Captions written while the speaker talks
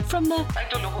From the I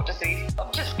don't know what to say.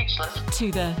 I'm just speechless. to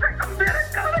the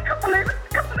I can't believe it.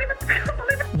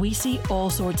 we see all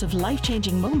sorts of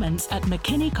life-changing moments at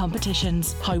McKinney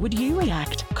Competitions. How would you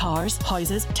react? Cars,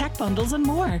 houses, tech bundles and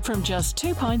more from just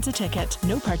 £2 a ticket.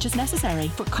 No purchase necessary.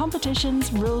 For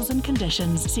competitions, rules and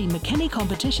conditions, see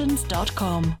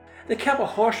mckinneycompetitions.com. They kept a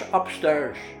horse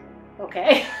upstairs.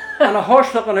 Okay. And a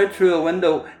horse looking out through a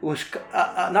window was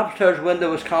an upstairs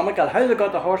window was comical. How they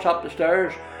got the horse up the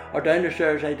stairs or down the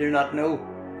stairs, I do not know.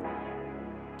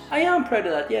 I am proud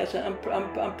of that. Yes, I'm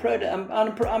proud.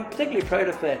 I'm particularly proud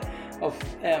of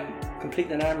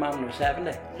completing an Ironman when I was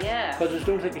 70. Yeah. Because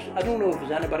I don't know if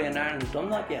there's anybody in Ireland who's done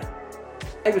that yet.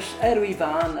 I had a wee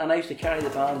van and I used to carry the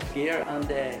van's gear, and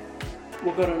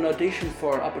we got an audition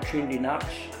for Opportunity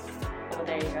Knocks. Well,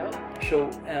 there you go. So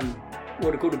we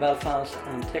were to go to Belfast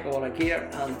and take all our gear,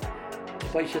 and the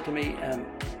boy said to me,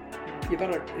 you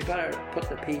better put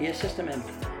the PA system in.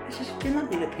 I says, you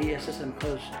don't need a PA system,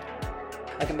 because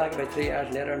I came back about 3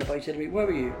 hours later and the boy said to me, where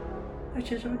were you? I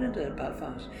says, I went into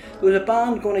Belfast. There was a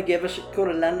band going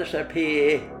to lend us their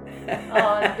PA.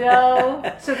 Oh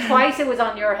no. So twice it was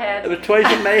on your head. It was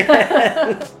twice in my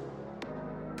head.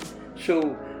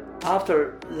 So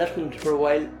after listening for a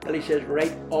while, Billy says,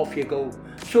 right, off you go.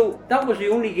 So that was the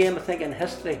only game, I think, in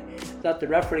history that the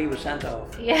referee was sent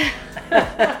off. Yeah.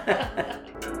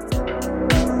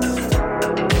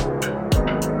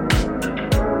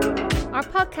 Our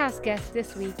podcast guest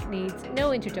this week needs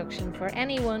no introduction for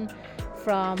anyone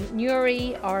from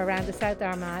Newry or around the South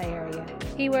Armagh area.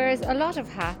 He wears a lot of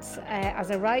hats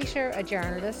as a writer, a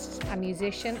journalist, a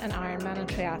musician, an Ironman and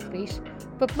triathlete,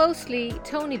 but mostly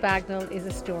Tony Bagnall is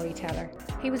a storyteller.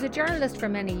 He was a journalist for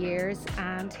many years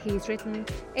and he's written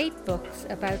 8 books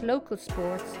about local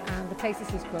sports and the places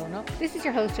he's grown up. This is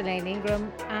your host Elaine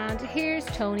Ingram, and here's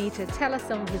Tony to tell us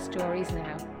some of his stories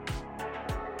now.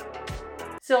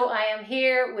 So I am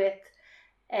here with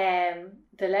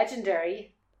the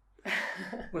legendary...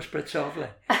 Whisper it softly.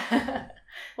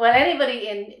 Well, anybody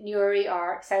in Newry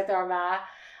or South Armagh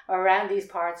or around these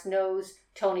parts knows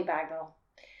Tony Bagnall.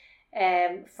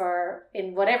 For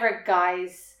in whatever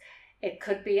guise, it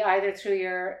could be either through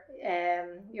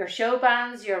your show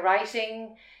bands, your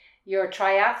writing, your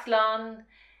triathlon,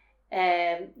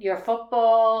 your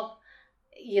football.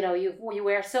 You know, you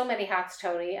wear so many hats,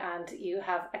 Tony, and you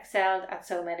have excelled at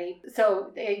so many.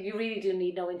 So you really do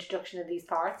need no introduction in these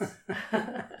parts.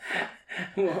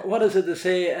 What is it to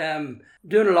say?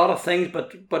 Doing a lot of things,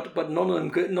 but none of them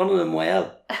good, none of them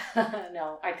well.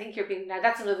 No, I think you're being. Now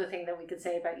that's another thing that we could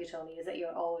say about you, Tony, is that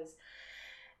you're always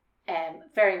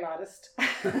very modest.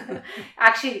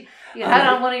 Actually, you had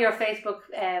on one of your Facebook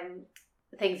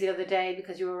things the other day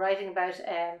because you were writing about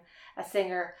a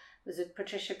singer. Was it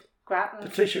Patricia Grattan?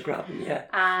 Patricia Grattan, yeah.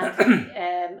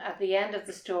 And at the end of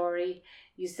the story,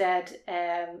 you said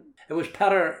it was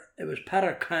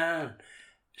Peter Khan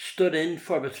stood in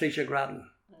for Patricia Grattan.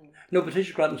 No,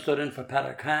 Patricia Grattan stood in for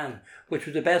Peter Khan, which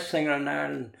was the best singer in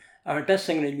Ireland, or best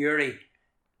singer in Newry,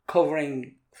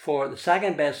 covering for the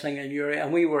second best singer in Newry,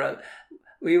 and we were a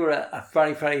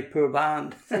very, very poor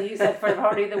band. So you said for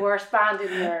probably the worst band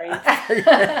in Newry.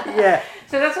 Yeah.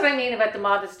 So that's what I mean about the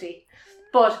modesty.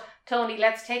 But Tony,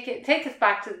 let's take us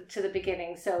back to the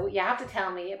beginning. So you have to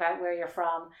tell me about where you're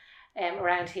from,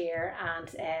 around here, and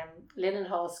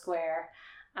Linenhall Square,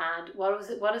 and what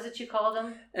is it you call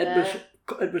them?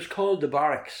 It was called the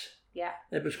Barracks. Yeah.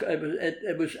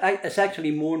 It's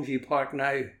actually Mournview Park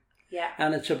now. Yeah.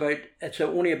 And it's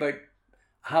only about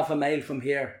half a mile from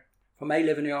here. From I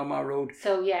live in the Armagh Road.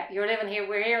 So yeah, you're living here.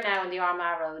 We're here now in the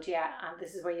Armagh Road, yeah, and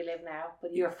this is where you live now.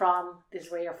 But this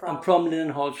is where you're from. I'm from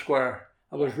Linenhall Square.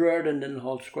 I was reared in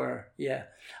Linenhall Square, yeah.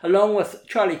 Along with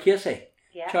Charlie Casey.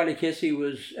 Yeah. Charlie Casey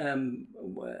was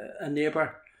a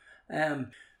neighbour.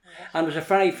 And it was a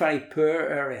very, very poor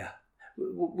area.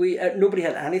 Nobody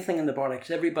had anything in the Barracks.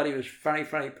 Everybody was very,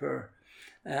 very poor.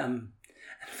 In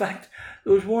fact,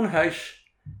 there was one house.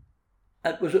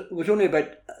 It was only about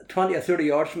 20 or 30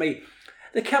 yards from me.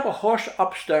 They kept a horse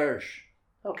upstairs.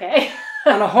 Okay.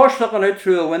 And a horse looking out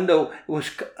through a window was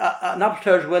an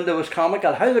upstairs window was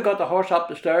comical. How they got the horse up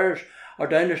the stairs or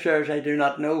down the stairs, I do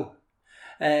not know.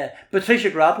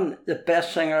 Patricia Grattan, the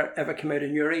best singer ever came out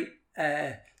of Newry,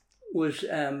 was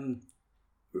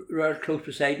right close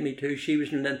beside me too.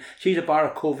 She's a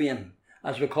Barracovian,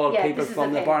 as we call people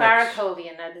from the Barracks.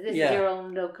 Barracovian. Now, this is your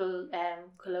own local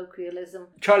colloquialism.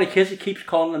 Charlie Casey keeps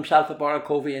calling himself a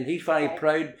Barracovian. He's very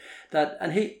proud that,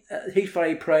 and he's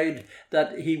very proud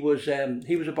that he was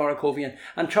a Barracovian.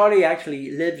 And Charlie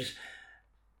actually lives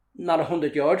not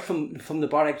 100 yards from the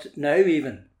Barracks now,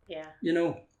 even. Yeah. You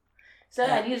know. So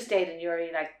and you stayed in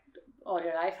Newry like all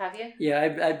your life, have you?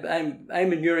 Yeah,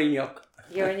 I'm a Newry Nuck.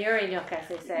 You're a Newry Nuck, as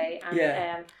they say.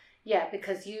 And, Yeah.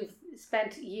 Because you've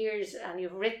spent years and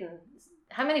you've written.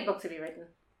 How many books have you written?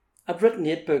 I've written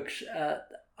 8 books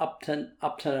up to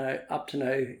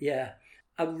now. Yeah,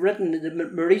 I've written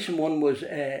my recent one was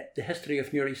the history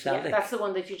of Newry Celtic. Yeah, that's the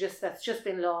one that's just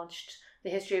been launched. The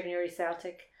history of Newry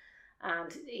Celtic,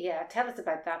 and tell us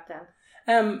about that then.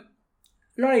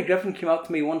 Laurie Griffin came up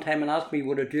to me one time and asked me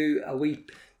would I do a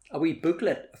wee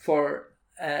booklet for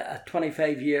a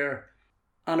 25-year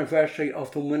anniversary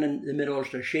of them winning the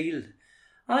Mid-Ulster Shield,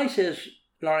 and I says,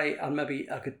 Laurie,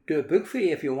 I could do a book for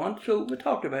you if you want. So we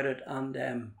talked about it, and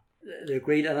they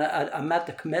agreed, and I met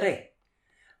the committee,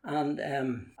 and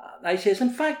I says,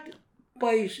 in fact,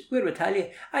 boys, where do I tell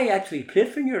you, I actually played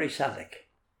for Newry Celtic,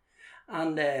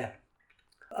 and I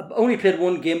only played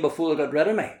one game before they got rid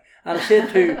of me. And I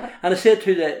said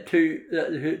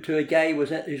to a guy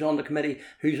who's on the committee,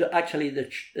 who's actually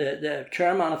the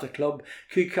chairman of the club,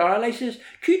 Hugh Carroll. I says,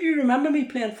 could you remember me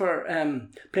playing for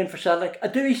Celtic? I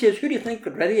do. He says, who do you think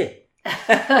got rid of you?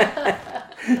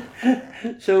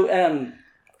 So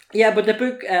but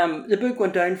the book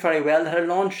went down very well. They had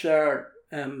launched their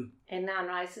in Nan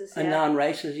Rice's. Nan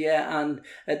Rice's, and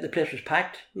the place was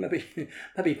packed.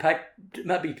 Maybe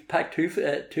packed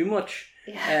too much.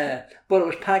 Yeah. But it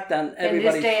was packed, and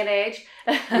everybody. In this day and age.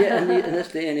 in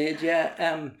this day and age,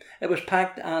 it was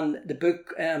packed, and the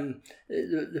book, they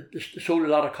sold a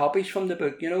lot of copies from the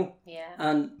book, Yeah.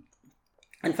 And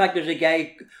in fact, there's a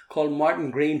guy called Martin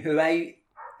Green who I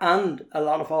and a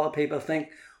lot of other people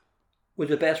think was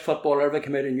the best footballer ever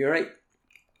come out in Newry.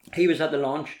 He was at the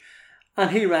launch, and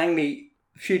he rang me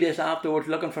a few days afterwards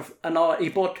looking for another. He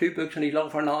bought 2 books, and he's looking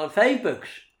for another 5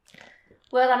 books.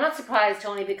 Well, I'm not surprised,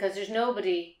 Tony, because there's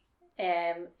nobody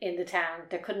in the town.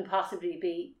 There couldn't possibly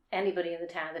be anybody in the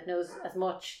town that knows as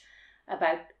much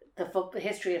about the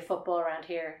history of football around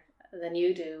here than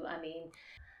you do. I mean,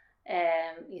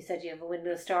 you said you have a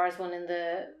Windmill Stars one in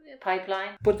the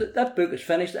pipeline. But that book is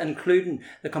finished, including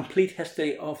the complete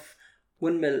history of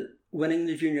Windmill winning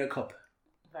the Junior Cup.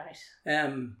 Right.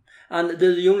 And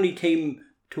they're the only team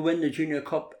to win the Junior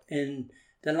Cup in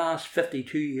the last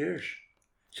 52 years.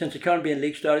 Since the Caribbean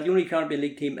League started, the only Caribbean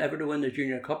League team ever to win the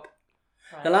Junior Cup.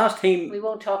 Right. The last team. We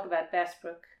won't talk about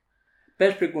Bestbrook.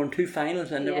 Bestbrook won 2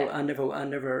 finals and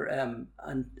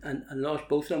lost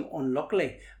both of them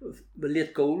unluckily with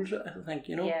late goals. I think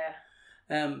Yeah.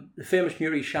 The famous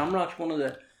Newry Shamrocks, one of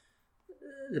the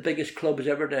biggest clubs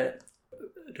ever to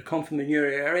come from the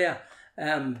Newry area.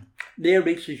 They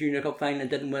reached the Junior Cup final and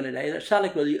didn't win it either.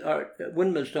 Celtic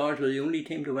Windmill Stars were the only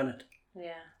team to win it.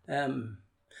 Yeah.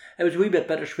 It was a wee bit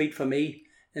bittersweet for me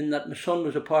in that my son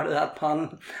was a part of that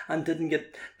panel and didn't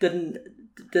get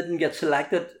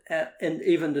selected in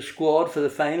even the squad for the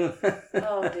final.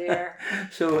 Oh dear.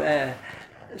 So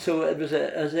it was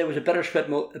a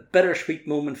bittersweet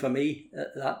moment for me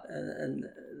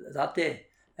that day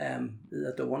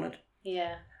that they won it.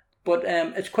 Yeah. But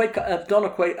I've done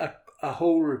a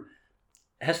whole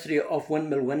history of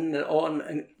Windmill winning it all,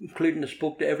 including I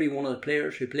spoke to every one of the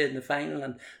players who played in the final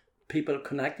and people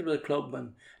connected with the club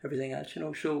and everything else,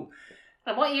 So.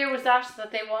 And what year was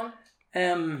that they won?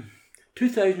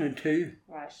 2002.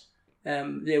 Right.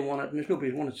 They won it, and there's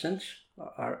nobody's won it since.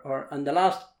 And the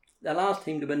last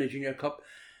team to win the Junior Cup,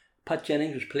 Pat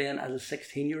Jennings was playing as a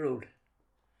 16-year-old.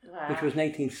 Wow. Which was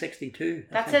 1962.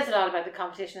 That says a lot about the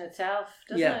competition itself,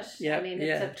 doesn't it? Yeah, I mean,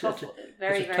 it's a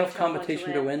very tough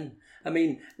competition to win. I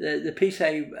mean, the piece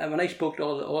when I spoke to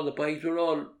all the boys, we were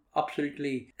all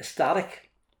absolutely ecstatic.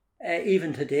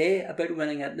 Even today about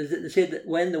winning it. They said that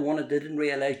when they won it, they didn't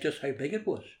realise just how big it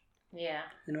was. Yeah.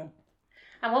 And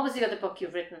what was the other book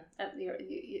you've written?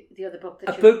 The other book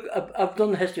that I've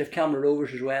done the history of Cameron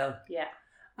Rovers as well. Yeah.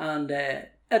 And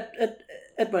it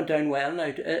went down well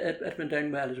now. It went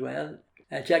down well as well.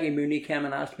 Jackie Mooney came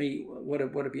and asked me would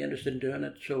I be interested in doing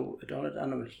it, so I done it,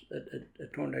 and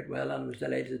it turned out well, and I was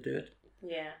delighted to do it.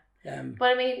 Yeah.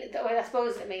 But I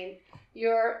suppose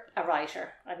you're a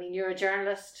writer. You're a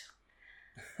journalist,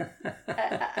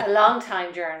 a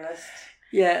long-time journalist.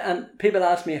 Yeah, and people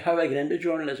ask me how I got into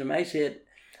journalism. I said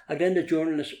I got into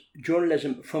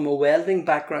journalism from a welding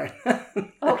background.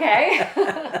 Okay.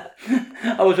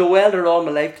 I was a welder all my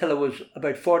life till I was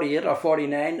about 48 or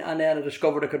 49, and then I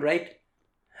discovered I could write.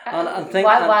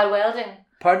 While welding.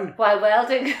 Pardon? While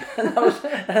welding.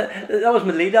 that was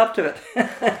my lead up to it.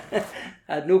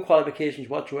 I had no qualifications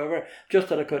whatsoever, just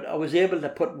that I was able to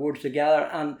put words together,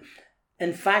 and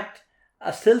in fact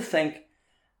I still think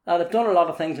that I've done a lot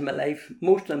of things in my life,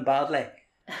 most of them badly,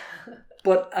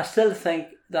 but I still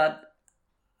think that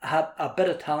I have a bit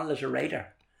of talent as a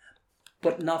writer.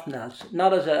 but nothing else.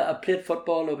 Not as I played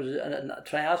football. I was a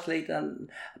triathlete, and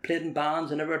I played in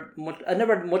bands. I never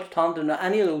had much talent in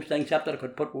any of those things, except that I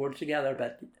could put words together.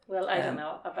 But well, I don't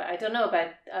know about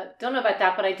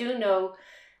that, but I do know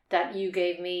that you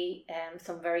gave me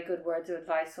some very good words of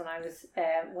advice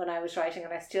when I was writing,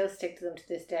 and I still stick to them to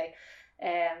this day.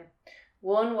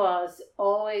 One was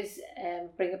always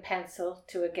bring a pencil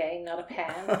to a game, not a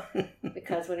pen,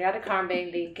 because when you're at a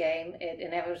Carnbane League game, it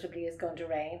inevitably is going to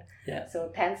rain. Yeah. So a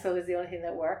pencil is the only thing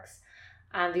that works.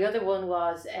 And the other one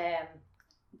was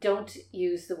don't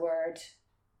use the word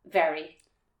very.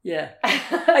 Yeah,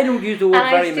 I don't use the word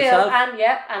very myself.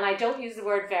 And I don't use the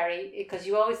word very because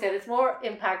you always said it's more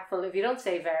impactful if you don't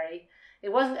say very.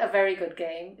 It wasn't a very good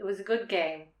game. It was a good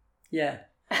game. Yeah.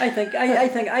 I think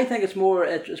it's more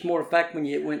effective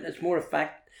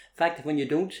when you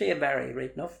don't say a very,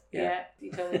 right enough. Yeah,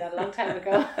 you told me that a long time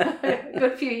ago, a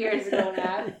good few years ago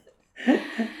now.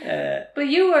 But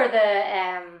you were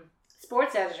the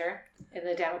sports editor in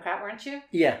the Democrat, weren't you?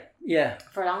 Yeah.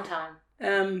 For a long time.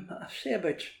 I'd say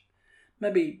about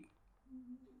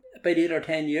 8 or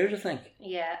 10 years, I think.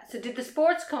 Yeah. So did the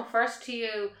sports come first to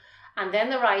you, and then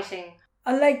the writing?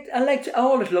 I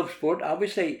always loved sport,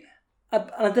 obviously.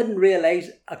 I didn't realise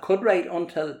I could write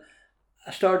until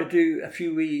I started to do a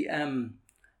few wee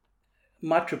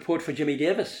match reports for Jimmy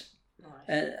Davis,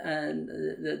 and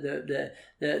the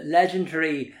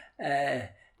legendary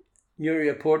Newry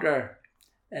reporter,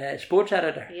 sports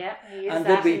editor. Yeah, he is. And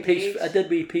I did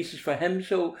wee pieces for him.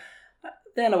 So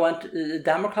then I went. The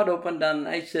Democrat opened, and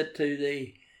I said to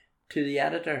the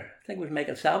editor, I think it was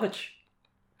Michael Savage.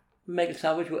 Michael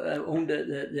Savage owned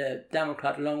the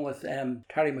Democrat along with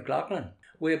Terry McLaughlin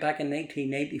way back in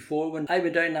 1994 when I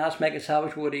went down and asked Michael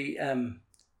Savage would he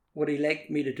like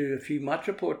me to do a few match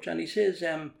reports, and he says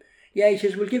he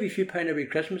says we'll give you a few pound every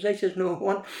Christmas. I says no,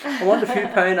 I want a few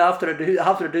pound after I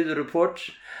do the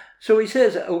reports. So he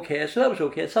says okay, so that was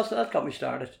okay. So that got me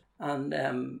started, and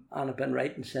I've been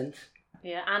writing since.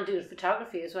 Yeah, and doing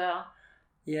photography as well.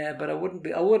 Yeah, but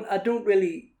I don't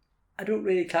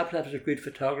really class myself as a good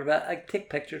photographer. I take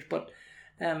pictures, but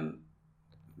I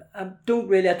don't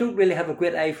really have a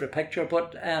great eye for a picture.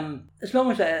 But as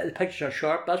long as the pictures are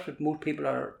sharp, that's what most people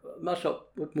are. That's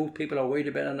what most people are worried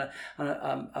about. And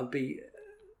I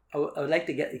would like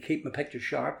to keep my pictures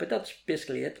sharp, but that's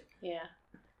basically it. Yeah.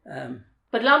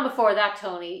 But long before that,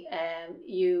 Tony,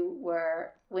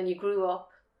 when you grew up,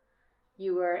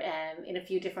 you were in a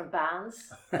few different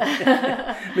bands.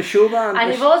 The show band.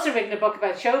 And you've also written a book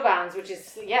about show bands, which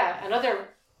is, another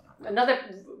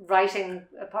writing,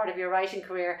 a part of your writing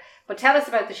career. But tell us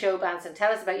about the show bands and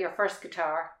tell us about your first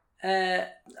guitar. I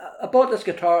bought this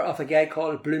guitar off a guy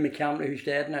called Blue McCamley, who's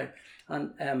dead now.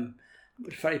 And it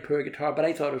was a very poor guitar, but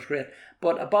I thought it was great.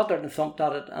 But I bought it and thumped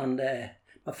at it, and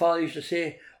my father used to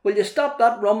say, will you stop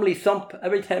that rumbly thump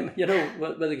every time,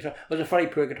 with the guitar. I was a very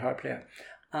poor guitar player.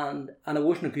 And I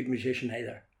wasn't a good musician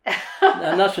either,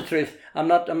 and that's the truth. I'm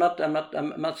not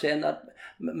saying that.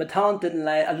 My talent didn't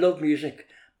lie. I love music,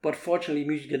 but fortunately,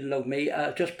 music didn't love me.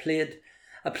 I played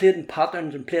in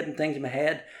patterns and played in things in my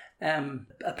head.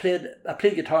 I played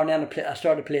guitar, and then I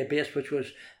started to play bass, which was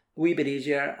a wee bit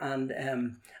easier. And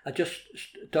I just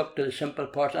stuck to the simple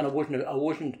parts, and I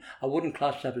wouldn't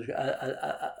class myself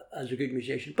as a good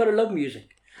musician. But I love music.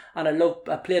 And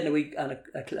I played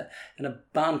in a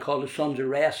band called the Sons of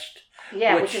Rest.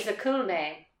 Yeah, which is a cool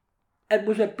name. It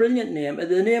was a brilliant name.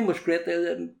 The name was great.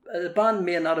 The band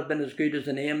may not have been as good as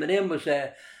the name. The name was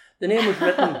written.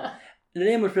 The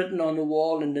name was written on the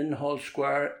wall in Linnenhall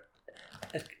Square.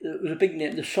 It was a big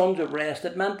name. The Sons of Rest.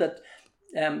 It meant that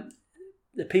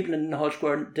the people in Linnenhall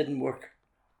Square didn't work.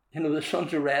 The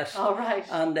Sons of Rest. All right.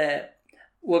 And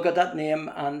we got that name,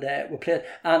 and we played.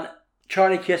 And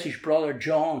Charlie Casey's brother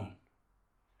John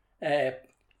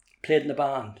played in the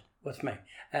band with me,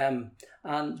 and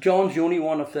John's the only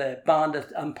one of the band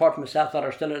that, apart from myself, that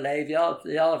are still alive. The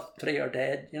other three are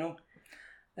dead.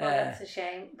 That's a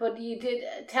shame. But you did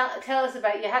tell us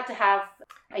about, you had to have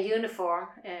a uniform.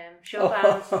 Show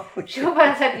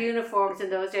bands had uniforms in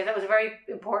those days. That was a very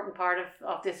important part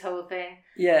of this whole thing.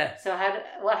 Yeah. So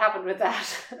what happened with that?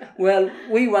 Well,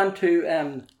 we went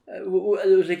to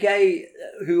there was a guy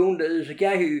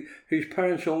whose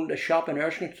parents owned a shop in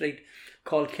Erskine Street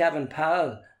called Kevin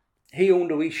Powell. He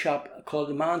owned a wee shop called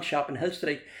the Man's Shop in Hill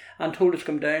Street, and told us to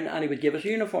come down and he would give us a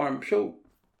uniform. So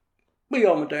we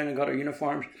all went down and got our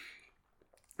uniforms.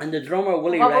 And the drummer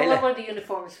Willie Riley. What were the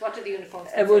uniforms? What did the uniforms?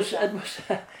 It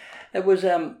was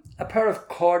a pair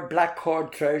of black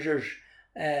cord trousers,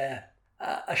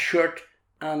 a shirt,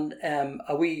 and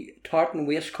a wee tartan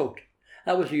waistcoat.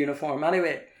 That was the uniform.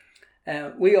 Anyway,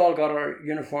 we all got our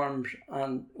uniforms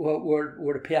and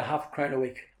were to pay £0.50 a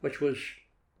week, which was,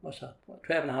 what's that,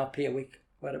 12.5p a week,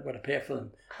 what to pay for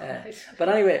them. But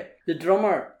anyway, the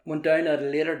drummer went down at a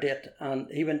later date, and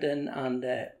he went in, and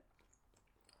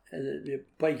the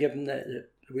boy gave him the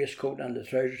waistcoat and the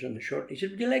trousers and the shirt. He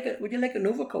said, would you like an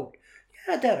overcoat?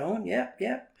 Yeah, dead on, yeah.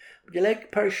 Would you like a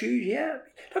pair of shoes? Yeah.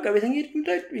 Look, everything. He went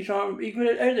out his arm, he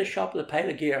went out of the shop with a pile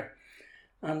of gear.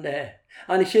 And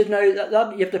he said, now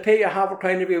that you have to pay your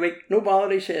 £0.50 every week. No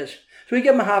bother, he says. So we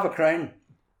give him £0.50.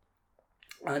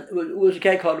 And it was a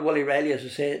guy called Willie Riley, as I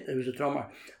say, who was a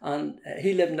drummer. And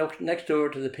he lived next door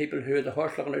to the people who had the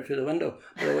horse looking out through the window,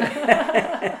 by the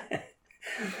way.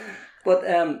 But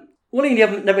Willie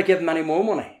never gave him any more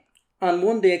money. And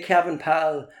one day Kevin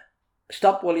Powell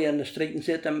stopped Willie in the street and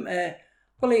said to him,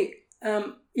 Willie,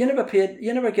 you never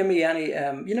give me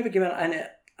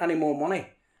any more money.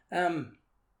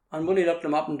 And Willie looked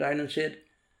him up and down and said,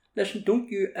 listen, don't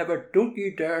you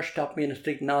dare stop me in the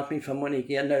street and ask me for money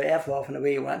again. Now F off, and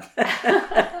away he went.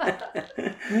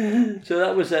 So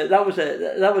that was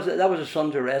a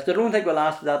son's arrest. I don't think we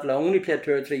lasted that long. Only played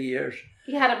 2 or 3 years.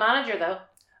 You had a manager though.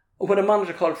 With a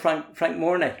manager called Frank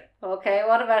Morney. Okay,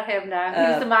 what about him now?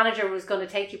 Who's the manager who was going to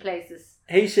take you places?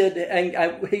 He said,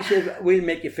 we'll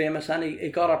make you famous, and he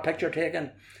got our picture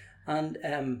taken, and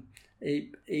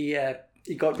he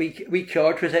got wee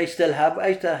cards, I still have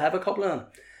a couple of them,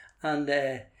 and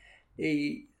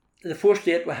the first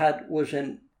date we had was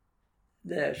in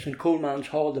the St Coleman's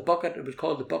Hall, the Bucket. It was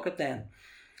called the Bucket then,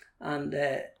 and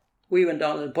we went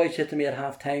down, and the boy said to me at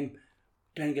half time,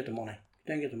 "Down and get the money."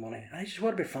 And I said,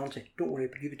 what about Francie? Don't worry,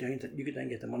 but you go down and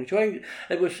get the money. So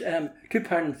it was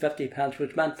 £2.50,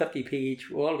 which meant 50p each.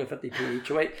 We all got 50p each.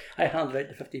 So I handed out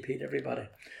the 50p to everybody.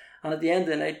 And at the end of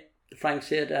the night, Frank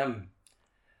said,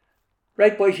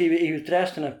 right boys, he was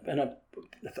dressed in a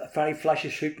very flashy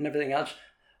suit and everything else.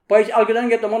 Boys, I'll go down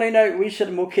and get the money now. We said,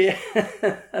 okay,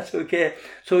 that's okay.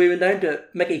 So we went down to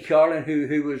Mickey Carlin, who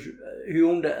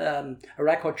owned a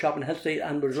record shop in Hill Street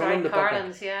and was running the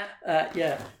Bucket.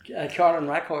 Carlin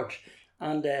Records.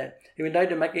 And he went down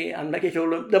to Mickey, and Mickey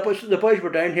told him, the boys were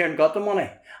down here and got the money.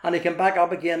 And he came back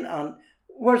up again, and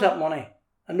where's that money?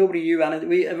 And nobody knew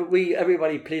anything.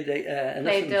 Everybody played innocence.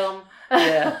 Played dumb.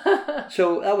 Yeah.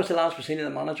 So that was the last we seen of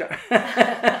the manager.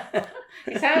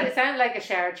 It sounded like a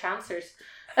share of Chancers.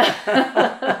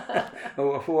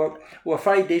 we're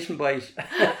very decent boys.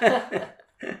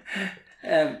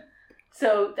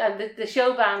 So the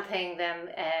show band thing then,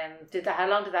 how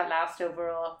long did that last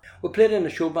overall? We played in a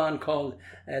show band called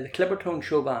the Clippertone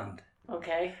Show Band.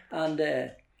 Okay. And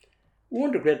we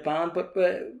weren't a great band, but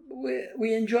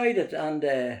we enjoyed it, and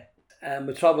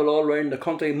we travelled all around the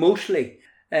country, mostly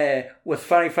with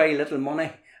very, very little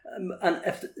money. And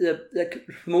if the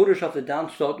promoters of the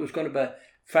dance thought there was going to be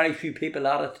very few people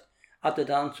at the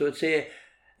dance, so I'd say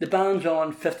the band's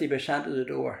on 50% of the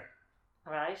door.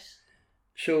 Right.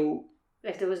 So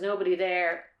if there was nobody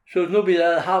there. So there's nobody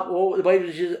there.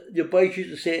 The boys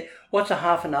used to say, "What's a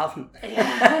half and nothing?"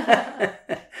 Yeah.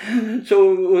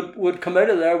 So we'd come out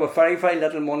of there with very, very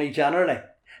little money generally,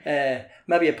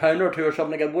 maybe £1 or £2 or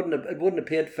something. It wouldn't have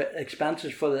paid for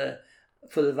expenses for the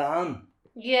van.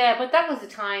 Yeah, but that was the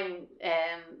time.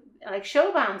 Like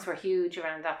show bands were huge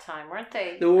around that time, weren't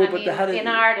they? They were, but they had in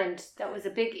Ireland. That was a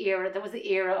big era. That was the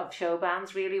era of show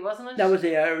bands, really, wasn't it? That was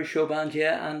the Irish show bands,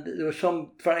 yeah. And there was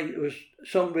some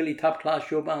really top class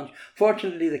show bands.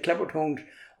 Fortunately, the Clippertones.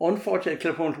 Unfortunately,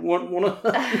 Clippertones weren't one of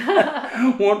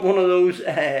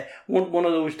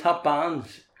those top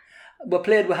bands. We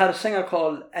had a singer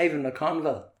called Ivan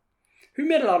McConville, who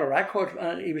made a lot of records,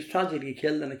 and he was tragically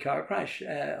killed in a car crash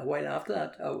a while after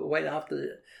that. A while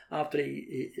after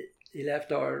he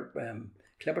left our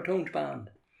Clippertones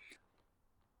band.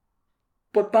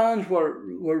 But bands were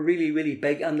really, really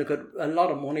big, and they got a lot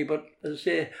of money. But as I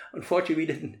say,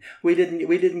 unfortunately, we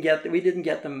didn't get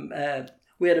them.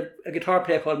 We had a guitar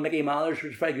player called Mickey Mallers, who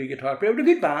was a very good guitar player. It was a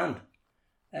good band.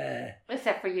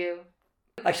 Except for you.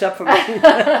 Except for me.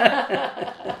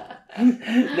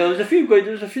 No, there's a few good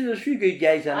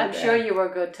guys in it. I'm sure you were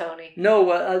good, Tony.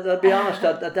 No, I'll be honest,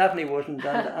 I definitely wasn't,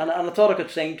 and I thought I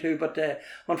could sing too, but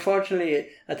unfortunately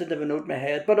I didn't have a note in my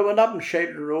head. But I went up and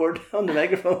shouted and roared on the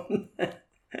microphone.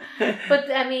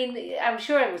 But I mean, I'm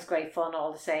sure it was great fun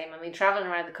all the same. I mean, travelling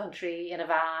around the country in a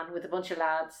van with a bunch of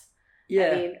lads.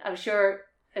 Yeah. I mean, I'm sure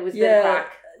it was a bit of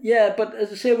crack. Yeah, but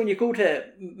as I say, when you go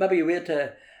to maybe away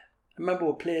to. I remember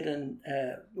we played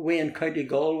away in County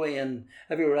Galway and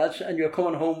everywhere else, and you're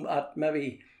coming home at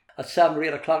at 7 or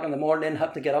 8 o'clock in the morning, then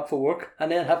have to get up for work,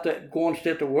 and then have to go on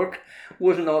straight to work.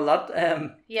 Wasn't all that.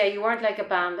 Yeah, you weren't like a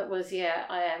band that was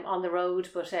on the road,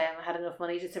 but had enough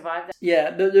money to survive that.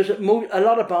 Yeah, there's a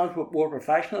lot of bands were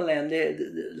professional, and they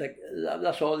like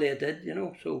that's all they did, you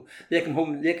know. So they came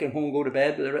home, and go to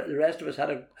bed, but the rest of us had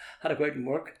to go out and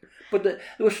work. But there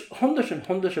was hundreds and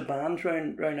hundreds of bands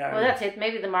around Ireland. Well, that's it.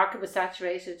 Maybe the market was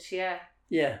saturated. Yeah.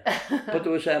 Yeah, but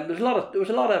there was a lot of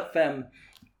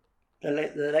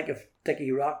the like of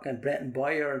Dickie Rock and Brenton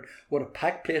Boyer and would have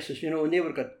packed places, you know, and they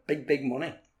would have got big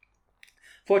money.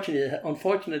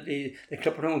 Unfortunately, the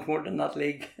Clippertowns weren't in that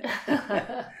league.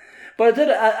 But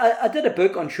I did a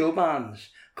book on show bands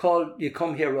called "You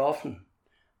Come Here Often,"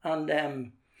 and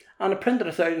I printed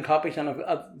 1,000 copies, and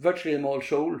I've virtually them all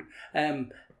sold.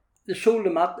 They sold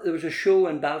them at, there was a show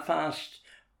in Belfast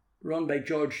run by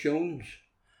George Jones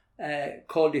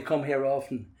called "You Come Here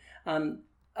Often," and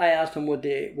I asked them would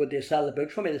they sell the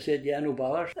books for me. They said yeah, no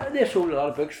bother. They sold a lot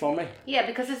of books for me. Yeah,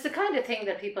 because it's the kind of thing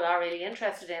that people are really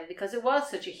interested in, because it was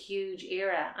such a huge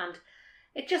era, and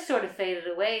it just sort of faded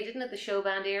away, didn't it? The show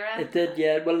band era. It did,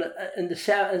 yeah. Well, in the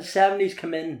 70s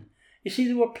come in. You see,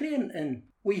 they were playing in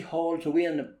wee halls away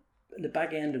in the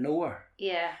back end of nowhere.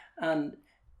 Yeah. And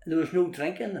there was no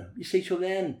drink in them. You see, so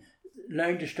then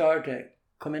lounges started to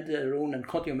come into their own, and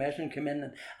Country Mason came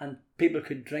in, and people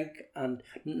could drink and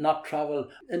not travel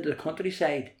into the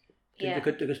countryside. Yeah. They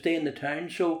could stay in the town.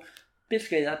 So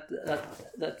basically that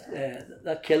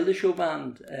killed the show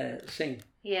band scene.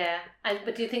 Yeah,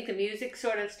 but do you think the music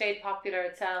sort of stayed popular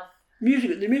itself?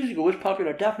 The music was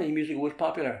popular. Definitely, music was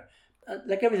popular.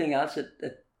 Like everything else, it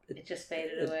just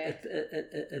faded away.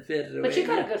 It faded away. But you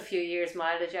got a good few years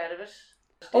mileage out of it.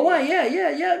 Oh, yeah.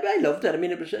 I loved it. I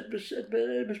mean, it was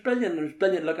brilliant. It was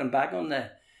brilliant looking back on the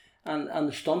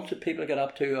the stunts that people get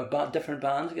up to, or different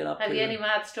bands get up to. Have you any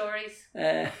mad stories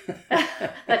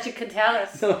that you can tell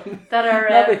us that are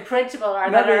maybe, printable or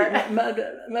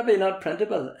maybe not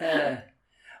printable?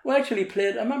 We actually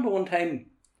played. I remember one time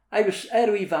I had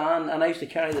a wee van, and I used to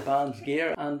carry the band's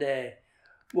gear, and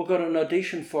we got an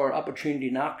audition for Opportunity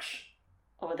Knocks.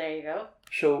 Oh, there you go.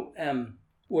 So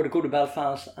we were to go to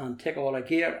Belfast and take all our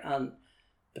gear, and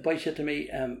the boy said to me,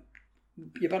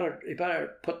 you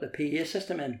better put the PA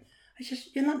system in. I says,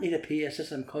 you don't need a PA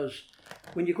system, because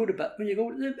if you go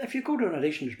to an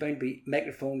audition, there's bound to be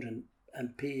microphones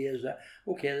and PAs there.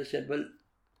 Okay, they said, well,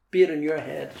 be it in your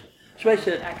head. So I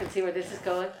said, I can see where this is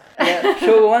going. Yeah,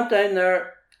 so we went down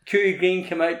there. Hughie Green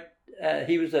came out.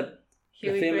 He was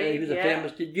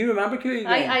famous. Did you remember Hughie Green?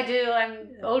 I do.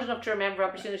 I'm old enough to remember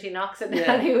Opportunity Knocks and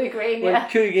Hughie Green. Well,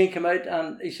 Hughie Green came out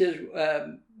and he says,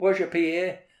 "Where's your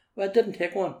PA?" Well, I didn't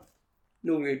take one.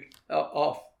 No good.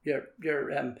 Off. You're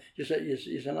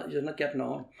not getting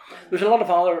on. There's a lot of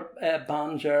other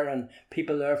bands there and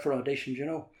people there for auditions, you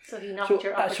know. So he knocked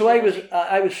your opportunity. So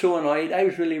I was so annoyed. I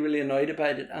was really, really annoyed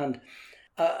about it, and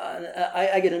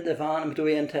I get into the van and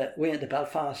way into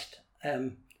Belfast. We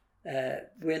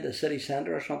into the city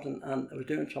centre or something, and I was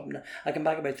doing something. I came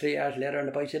back about 3 hours later, and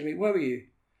the boy said to me, "Where were you?"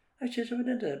 I said, "I went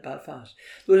into Belfast.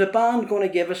 There was a band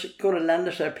going to lend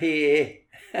us their PA."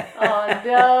 Oh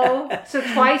no! So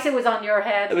twice it was on your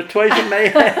head. It was twice in my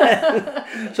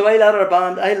head. So I let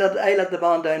the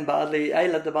band down badly. I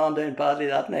let the band down badly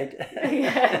that night.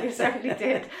 Yeah, you certainly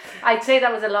did. I'd say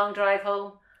that was a long drive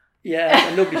home. Yeah,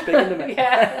 and nobody speaking to me.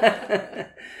 Yeah.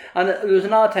 And there was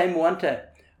another time we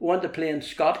went to play in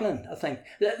Scotland, I think.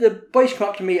 The boys came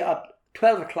up to me at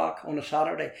 12 o'clock on a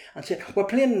Saturday and said, "We're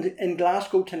playing in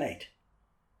Glasgow tonight."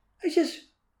 I says,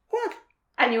 "What?"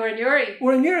 And you were in Uri?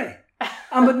 We're in Uri.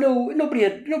 But nobody.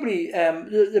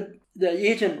 The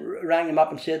agent rang them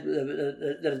up and said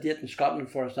that a date in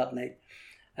Scotland for us that night.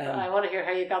 I want to hear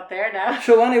how you got there now.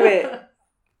 So anyway,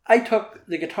 I took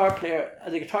the guitar player,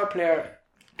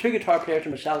 two guitar players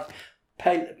and myself,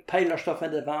 piled our stuff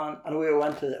into the van, and we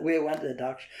went to the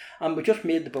docks, and we just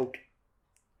made the boat.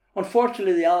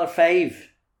 Unfortunately, the other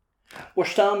 5 were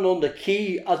standing on the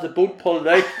quay as the boat pulled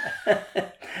out.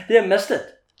 They missed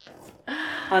it.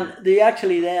 And they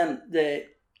actually then, they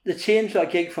changed our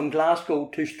gig from Glasgow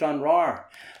to Stranraer.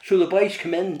 So the boys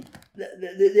come in,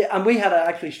 and we had to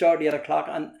actually start at 8 o'clock,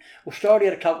 and we started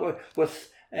at 8 o'clock with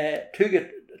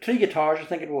 3 guitars, I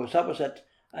think it was. That was it.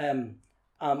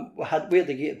 We had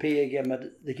the PA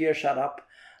game, the gear set up,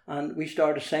 and we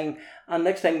started to sing. And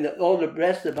next thing, all the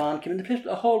rest of the band came in.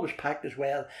 The hall was packed as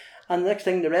well. And next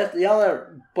thing, the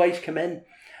other boys came in.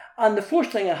 And the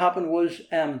first thing that happened was,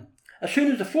 as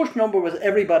soon as the first number with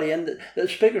everybody in, the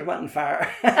speakers went on fire.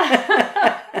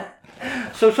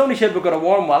 So somebody said we got a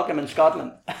warm welcome in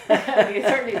Scotland. You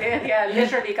certainly did, yeah.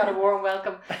 Literally got a warm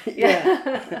welcome.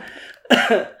 Yeah.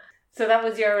 So that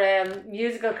was your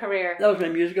musical career? That was my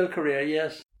musical career,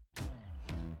 yes.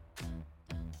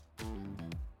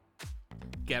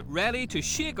 Get ready to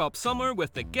shake up summer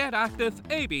with the Get Active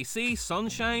ABC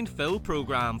Sunshine Fill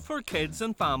programme for kids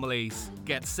and families.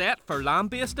 Get set for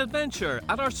land-based adventure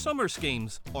at our summer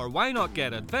schemes, or why not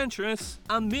get adventurous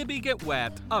and maybe get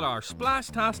wet at our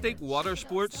Splashtastic Water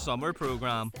Sports Summer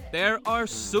programme. There are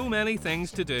so many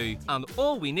things to do, and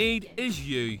all we need is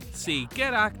you. See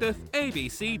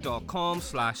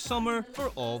getactiveabc.com/summer for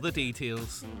all the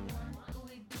details.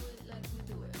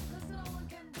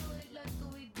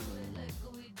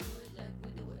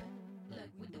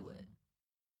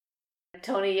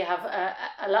 Tony, you have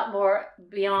a lot more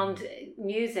beyond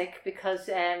music, because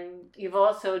you've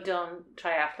also done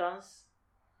triathlons.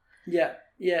 Yeah.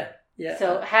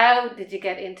 So how did you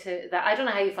get into that? I don't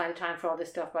know how you find the time for all this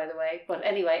stuff, by the way. But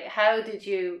anyway, how did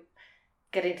you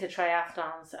get into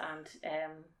triathlons and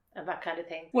that kind of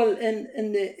thing? Well,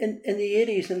 in the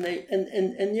 80s, in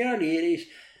the early 80s,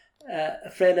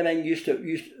 a friend of mine used to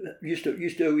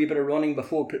do a wee bit of running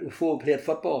before we played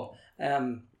football.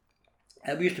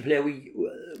 We used to play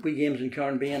wee games in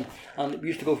Carnbean, and we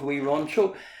used to go for a wee run.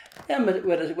 So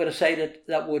we decided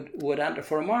that would enter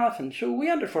for a marathon. So we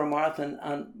entered for a marathon,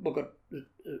 and we got a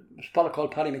fella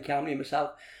called Paddy McCamley and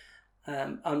myself,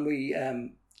 and we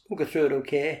got through it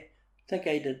okay. I think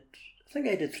I did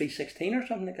 3:16 or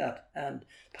something like that, and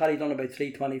Paddy done about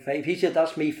 3:25. He said,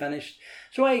 "That's me finished."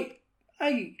 So I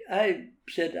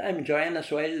said, "I'm enjoying this,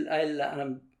 so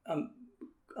I'm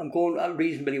going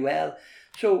reasonably well."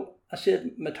 So I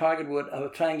said my target I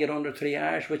would try and get under 3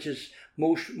 hours, which is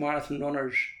most marathon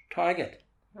runners' target.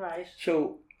 Right.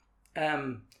 So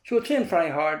I trained very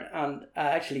hard, and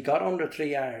I actually got under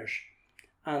 3 hours,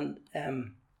 and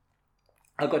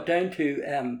I got down to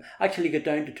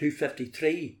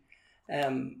 2:53,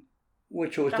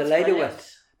 which I was That's delighted brilliant.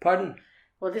 with. Pardon?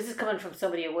 Well, this is coming from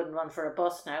somebody who wouldn't run for a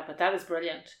bus now, but that is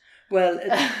brilliant. Well,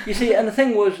 you see, and the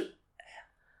thing was,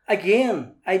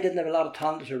 again, I didn't have a lot of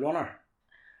talent as a runner.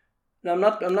 Now,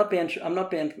 I'm not being.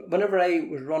 Whenever I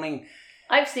was running,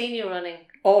 I've seen you running.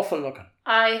 Awful looking.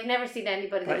 I've never seen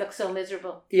anybody that Right. looks so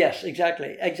miserable. Yes,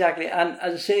 exactly. And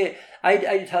as I say,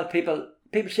 I tell people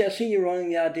say, "I seen you running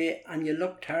the other day, and you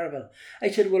look terrible."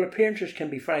 I said, "Well, appearances can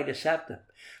be very deceptive.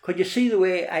 Could you see the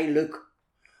way I look?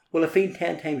 Well, I feel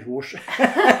 10 times worse."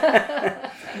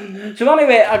 So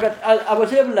anyway, I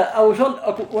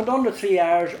went under 3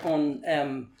 hours on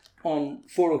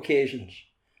 4 occasions.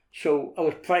 So I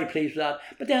was very pleased with that.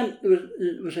 But then there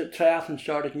was a triathlon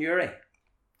started in Uri.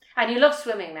 And you love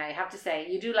swimming now, you have to say.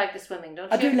 You do like the swimming,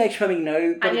 don't you? I do like swimming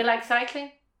now. But And you like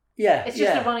cycling? Yeah. It's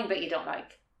just the running bit you don't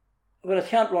like. Well, I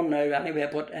can't run now anyway,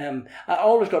 but I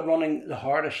always got running the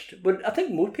hardest. But I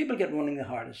think most people get running the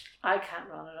hardest. I can't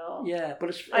run at all. Yeah, but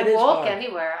I it is walk hard.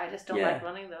 anywhere, I just don't Yeah. like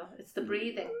running though. It's the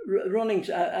breathing. Running's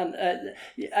and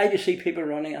I just see people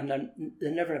running and they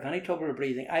never have any trouble with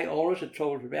breathing. I always have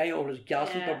trouble with breathing. I always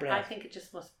gasp for breath. I think it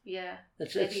just must. Yeah,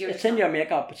 It's maybe you're in your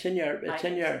makeup. It's in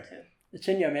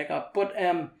your makeup. But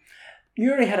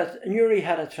Newry had a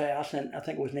triathlon. I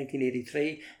think it was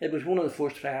 1983. It was one of the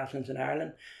first triathlons in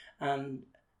Ireland, and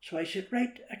so I said,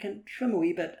 right, I can swim a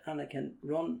wee bit and I can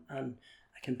run and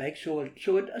I can bike. So I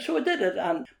did it.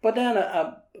 But then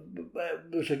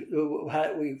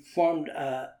we formed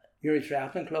a Newry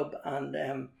Triathlon Club, and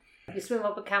you swim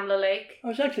up at Camla Lake, I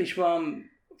was actually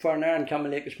swam for an hour in Camla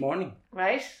Lake this morning.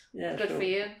 right? Yeah, Good for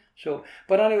you. So,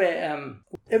 but anyway,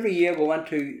 every year we went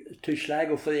to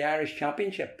Sligo for the Irish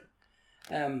Championship,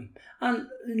 and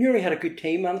Newry had a good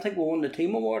team. And I think we won the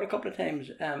team award a couple of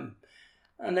times. And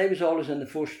I was always in the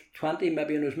first 20,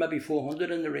 maybe, and there was maybe 400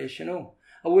 in the race. You know,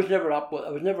 I was never up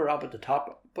at the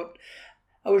top, but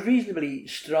I was reasonably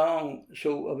strong,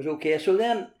 so I was okay. So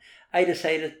then I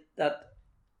decided that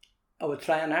I would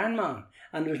try an Ironman,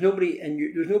 and there was nobody in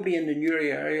the Newry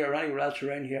area or anywhere else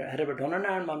around here had ever done an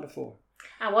Ironman before.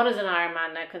 And what does an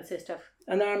Ironman now consist of?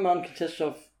 An Ironman consists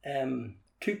of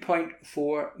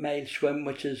 2.4 mile swim,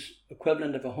 which is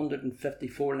equivalent of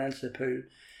 154 lengths of pool,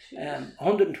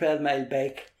 112 mile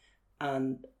bike,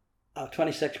 and a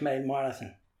 26 mile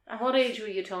marathon. And what age were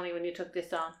you, Tony, when you took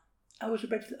this on? I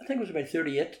think it was about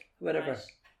 38, whatever.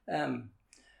 Right.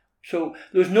 So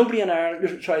there was nobody in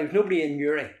Ireland. Sorry, there was nobody in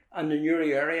Newry, and the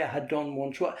Newry area had done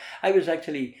one. So I was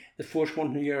actually the first one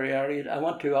in the Newry area. I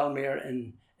went to Almere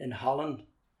in Holland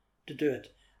to do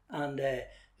it, and it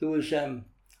was the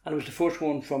first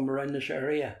one from around this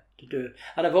area to do it.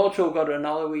 And I've also got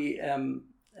another wee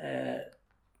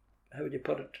how would you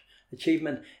put it,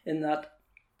 achievement in that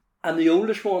I'm the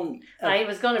oldest one. I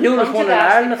was going to the come oldest to one that in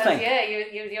Ireland, because, I think. yeah,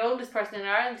 you're the oldest person in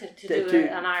Ireland to do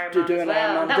an Ironman do an as well.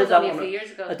 Ironman. And that Did was that only a when few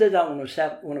years ago. I did that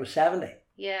when I was 70.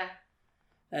 Yeah.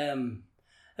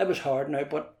 It was hard now,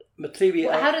 but my 3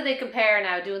 weeks. How do they compare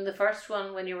now? Doing the first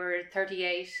one when you were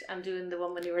 38 and doing the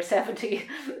one when you were 70.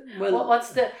 Well,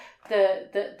 what's the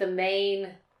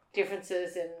main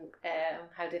differences in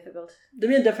how difficult? The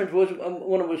main difference was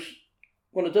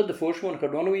when I did the first one, I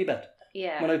could run a wee bit.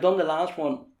 Yeah. When I done the last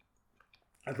one,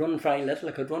 I'd run very little.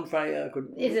 I could run very.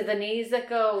 Is it the knees that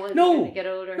go when No, you get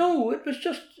older? No, it was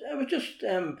just. I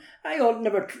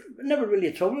never really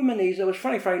had trouble with my knees. I was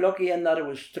very, very lucky in that I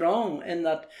was strong. In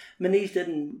that my knees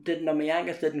didn't, my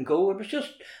ankles didn't go. It was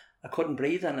just I couldn't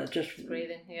breathe, and it just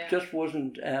breathing. Yeah. Just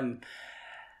wasn't. I'm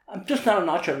just not a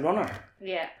natural runner.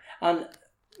 Yeah. And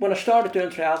when I started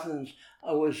doing triathlons,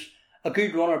 I was a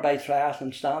good runner by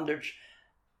triathlon standards,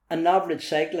 an average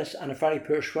cyclist, and a very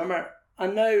poor swimmer.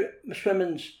 And now my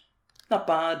swimming's not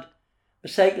bad, my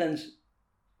cycling's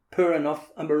poor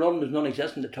enough, and my running is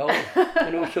non-existent at all.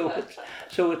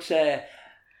 So it's.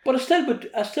 But I still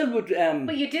would.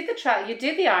 But you did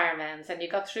the Ironmans, and you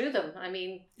got through them. I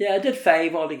mean. Yeah, I did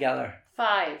 5 altogether.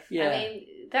 5. Yeah. I mean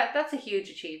that's a huge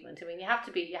achievement. I mean you have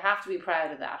to be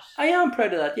proud of that. I am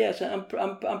proud of that. Yes, I'm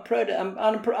proud.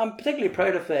 I'm particularly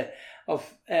proud of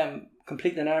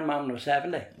completing an Ironman when I was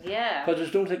 70. Yeah. Because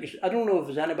I don't know if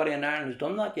there's anybody in Ireland who's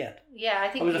done that yet. Yeah, I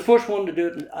think I was the first one to do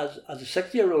it as a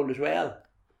 60-year-old as well.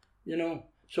 You know,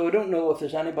 so I don't know if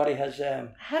there's anybody has.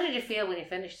 How did you feel when you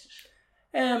finished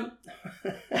it?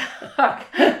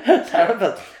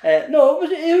 Terrible. No,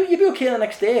 you'd be okay the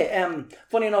next day.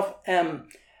 Funny enough,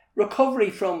 recovery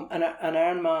from an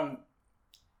Ironman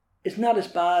is not as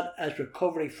bad as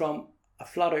recovery from a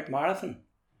flat-out marathon.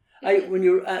 When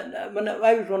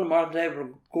I was running marathons, I was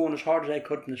going as hard as I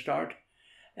could from the start.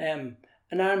 An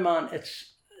Ironman,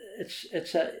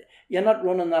 you're not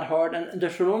running that hard, and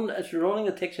it's the running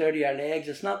that takes it out of your legs.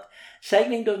 It's not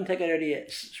cycling doesn't take it out of you.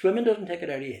 Swimming doesn't take it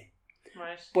out of you.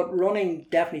 Right. But running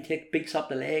definitely beats up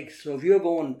the legs. So if you're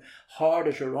going hard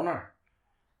as a runner,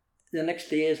 the next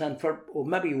days and for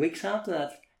maybe weeks after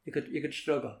that, you could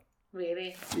struggle.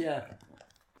 Really? Yeah.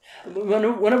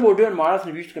 Whenever we were doing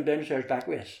marathons, we used to come downstairs back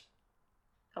ways.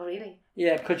 Oh really?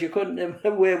 Yeah, because you couldn't,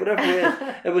 whatever way,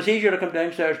 it was easier to come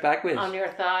downstairs back ways. On your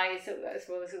thighs, I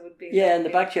suppose it would be. Yeah, in the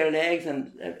back of your legs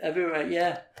and everywhere.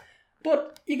 Yeah.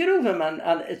 But you get over them, and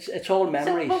it's all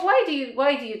memories. So, but why do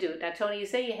you do it now, Tony? You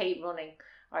say you hate running,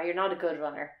 or you're not a good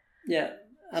runner. Yeah,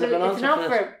 and so it's not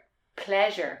for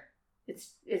pleasure.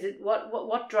 Is it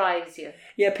what drives you?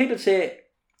 Yeah, people say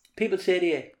to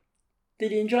you,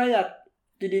 "Did you enjoy that?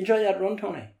 Did you enjoy that run,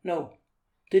 Tony?" No.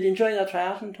 Did you enjoy that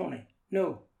triathlon, Tony?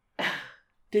 No.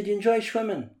 Did you enjoy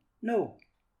swimming? No.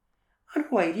 And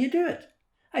why do you do it?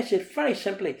 I said very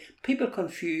simply, people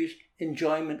confuse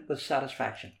enjoyment with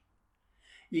satisfaction.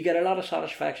 You get a lot of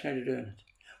satisfaction out of doing it.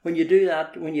 When you do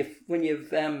that, when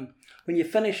you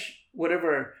finish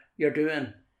whatever you're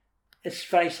doing, it's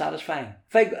very satisfying.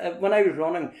 When I was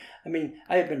running, I mean,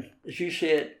 I had been, as you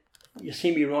say, you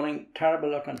see me running, terrible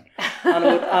looking. And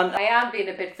I am being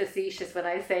a bit facetious when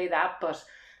I say that, but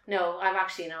no, I'm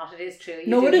actually not. It is true.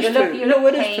 It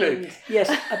is true. Yes,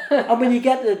 and when you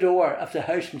get to the door of the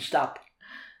house and stop,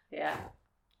 yeah,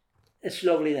 it's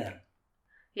lovely then.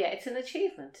 Yeah, it's an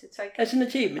achievement. It's an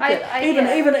achievement.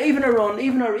 Even a run,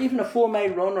 even a 4-mile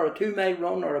run or a 2-mile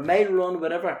run or a mile run,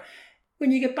 whatever.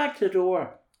 When you get back to the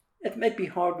door, it might be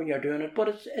hard when you're doing it, but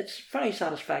it's very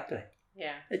satisfactory.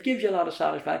 Yeah, it gives you a lot of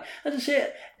satisfaction. As I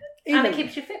say, and it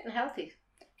keeps you fit and healthy.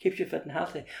 Keeps you fit and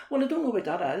healthy. Well, I don't know about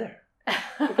that either.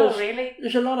 Oh, really?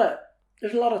 There's a lot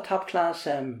of top class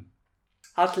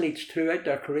athletes throughout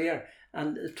their career,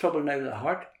 and the trouble now with the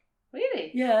heart.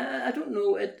 Really? Yeah, I don't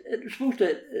know. It's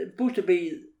supposed to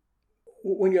be,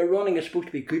 when you're running, it's supposed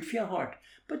to be good for your heart.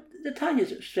 But the time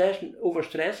is overstressing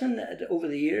over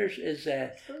the years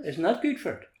is not good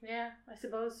for it. Yeah, I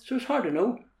suppose. So it's hard to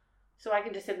know. So I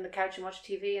can just sit on the couch and watch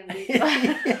TV and be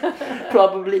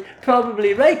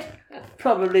probably right.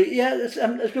 Probably, yeah.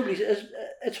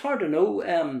 It's hard to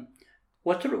know.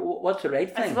 What's the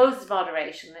right thing? I suppose it's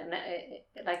moderation, and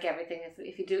like everything.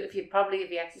 If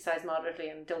you exercise moderately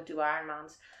and don't do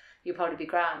Ironmans, you'll probably be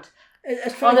grand.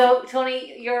 Although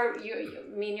Tony, you're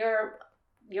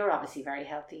obviously very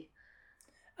healthy.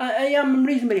 I am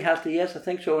reasonably healthy. Yes, I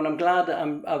think so, and I'm glad that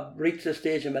I've reached this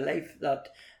stage in my life that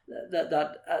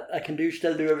I can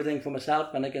still do everything for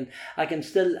myself, and I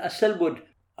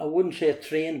wouldn't say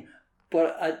train,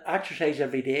 but I exercise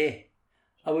every day.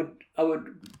 I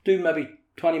would do maybe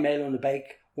 20 mile on the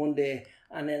bike one day,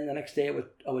 and then the next day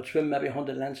I would swim maybe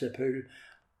 100 lengths of the pool,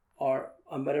 or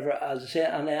whatever, as I say.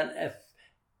 And then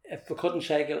if I couldn't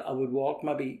cycle, I would walk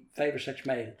maybe 5 or 6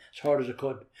 miles as hard as I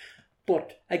could.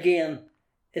 But again,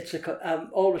 I'm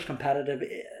always competitive.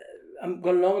 I'm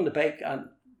going along the bike and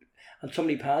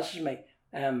somebody passes me.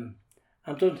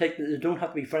 They don't have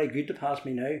to be very good to pass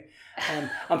me now.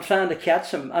 I'm trying to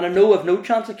catch them, and I know I've no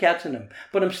chance of catching them.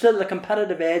 But the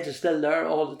competitive edge is still there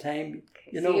all the time.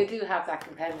 So you do have that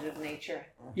competitive nature.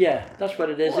 Yeah, that's what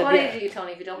it is. What age are you,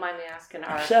 Tony, if you don't mind me asking?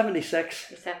 I'm 76.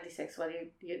 You're 76. Well,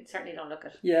 you certainly don't look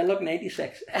it. Yeah, I look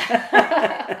 96.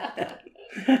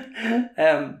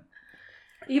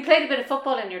 You played a bit of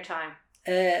football in your time.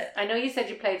 I know you said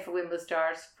you played for Wimble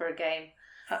Stars for a game.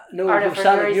 No,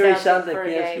 for Uri Celtic,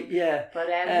 yes, yeah. But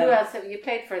who else have you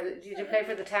played for? Did you play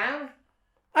for the town?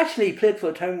 Actually, played for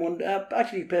the town one.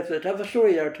 Actually, played for the town. I have a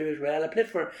story there too as well. I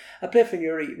played for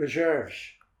Uri reserves,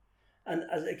 and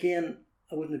again,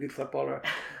 I wasn't a good footballer.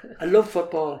 I love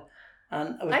football,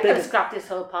 and I was. I'm going to scrap this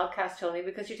whole podcast, Tony,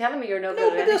 because you're telling me you're no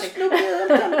good at anything.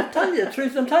 I'm telling you the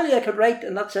truth. I'm telling you I could write,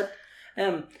 and that's it.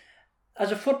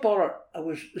 As a footballer, I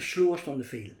was the slowest on the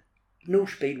field, no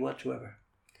speed whatsoever.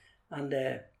 And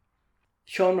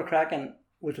Sean McCracken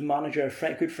was the manager,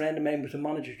 a good friend of mine was the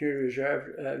manager of Newry Reserve,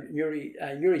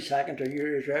 Newry second or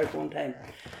Newry Reserve one time.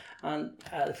 And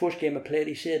the first game I played,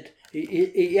 he said,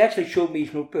 he actually showed me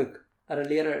his notebook at a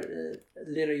later,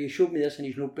 he showed me this in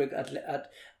his notebook at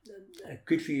a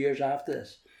good few years after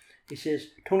this. He says,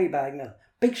 Tony Bagnall,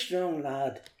 big strong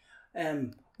lad,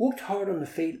 worked hard on the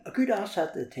field, a good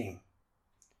asset to the team.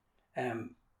 The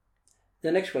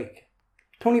next week,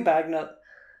 Tony Bagnall,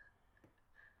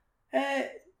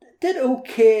 did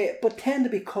okay, but tend to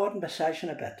be caught in possession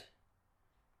a bit.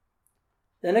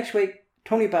 The next week,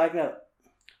 Tony Bagnall,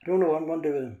 I don't know what I'm going to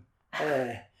do with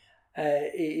him.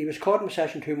 He was caught in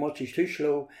possession too much, he's too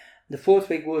slow. The fourth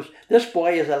week was, this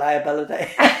boy is a liability.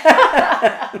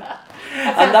 That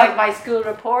sounds like my school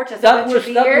report. He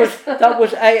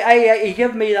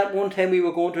gave me that one time we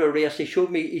were going to a race. He showed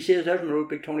me, he says, there's my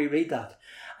notebook, Tony, read that.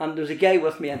 And there was a guy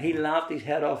with me and he laughed his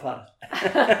head off at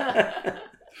it.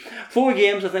 4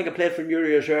 games I think I played for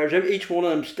Newry Reserves. Each one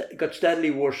of them got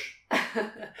steadily worse.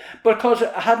 Because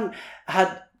I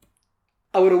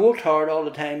would have worked hard all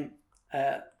the time.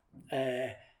 I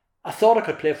thought I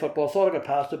could play football, I thought I could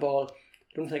pass the ball.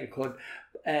 Don't think I could.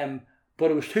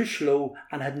 But it was too slow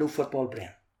and I had no football brain.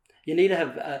 You need to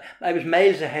have, I was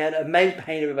miles behind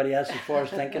everybody else as far as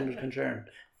thinking was concerned.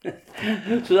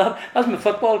 So that's my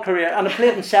football career, and I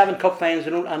played in 7 cup finals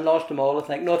and lost them all. I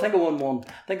think I won one.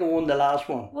 I think I won the last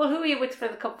one. Well, who were you with for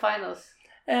the cup finals?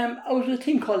 I was with a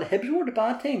team called the Hibs. We weren't a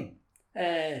bad team.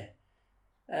 Well,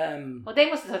 they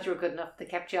must have thought you were good enough. They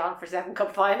kept you on for 7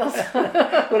 cup finals.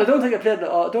 Well, I don't think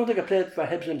I played for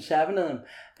Hibs in 7 of them.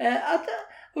 I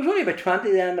was only about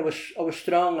 20 then. I was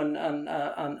strong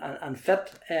and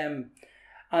fit. And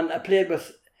I played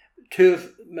with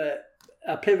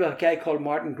I played with a guy called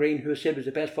Martin Green, who said was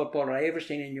the best footballer I ever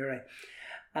seen in Newry.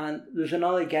 And there's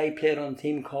another guy played on the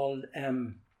team called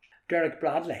Derek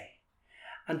Bradley.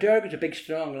 And Derek was a big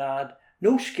strong lad,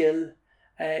 no skill,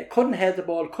 couldn't head the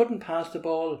ball, couldn't pass the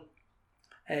ball,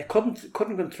 couldn't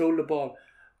control the ball.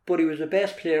 But he was the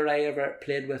best player I ever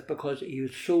played with because he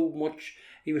drove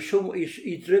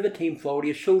a team forward.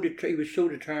 He was so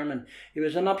determined. He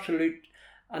was an absolute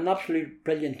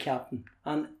brilliant captain,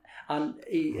 and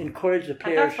he encouraged the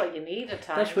players. And that's what you need at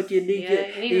times. That's what you need. Yeah,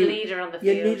 you need a leader on the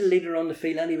field. You need a leader on the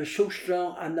field, and he was so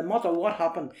strong. And no matter what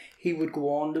happened, he would go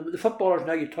on. The footballers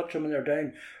now, you touch them and they're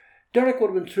down. Derek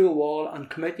would have been through a wall and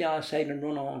come out the other side and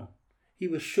run on. He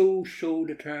was so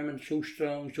determined, so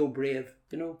strong, so brave.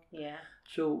 You know. Yeah.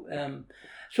 So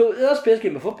that's basically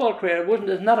my football career.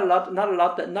 There's not a lot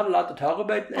to talk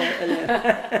about.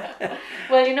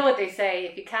 Well, you know what they say: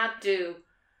 if you can't do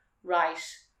right.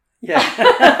 Yeah.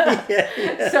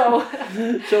 So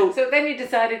then you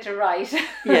decided to write.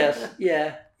 Yes.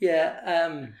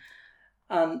 And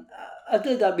I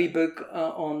did that wee book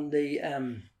on the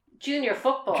junior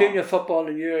football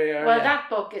in your area. Well, that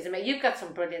book is amazing. You've got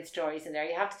some brilliant stories in there.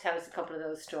 You have to tell us a couple of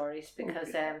those stories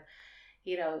because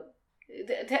you know.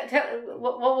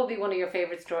 What would be one of your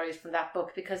favourite stories from that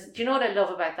book? Because do you know what I love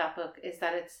about that book is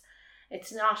that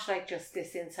it's not like just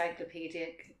this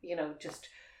encyclopedic, you know, just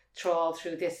trawl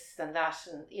through this and that,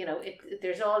 and you know,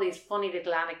 there's all these funny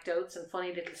little anecdotes and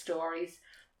funny little stories.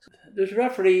 There's a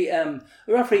referee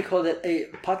called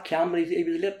Pat Campbell. He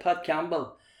was late Pat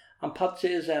Campbell, and Pat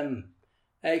says,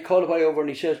 he called the boy over and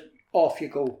he says, "Off you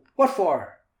go." What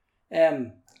for?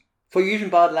 For using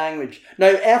bad language. Now,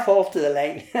 F off to the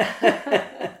line.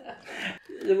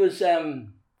 There was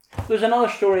another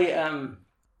story.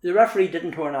 The referee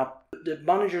didn't turn up. The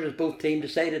managers of both teams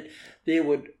decided they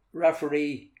would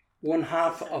referee one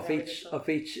half of each of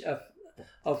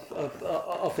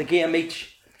the game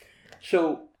each.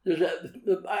 So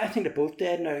I think they're both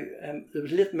dead now. There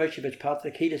was late Murchie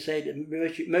Fitzpatrick. He decided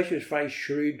Murchie was very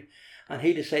shrewd, and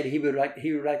he decided he would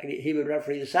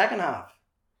referee the second half.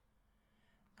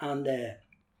 And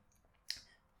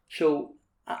so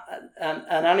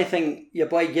anything your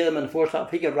boy gave him in the first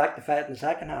half, he could rectify it in the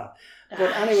second half.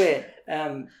 But anyway,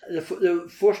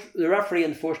 the referee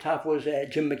in the first half was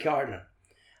Jim McCardle,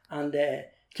 and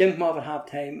Jim came off at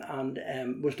half time,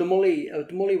 and was Dumully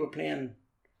were playing.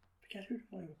 I guess who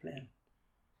Dumully were playing.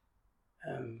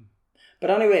 But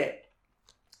anyway,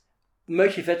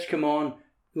 Murchie Fitz came on.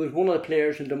 There was one of the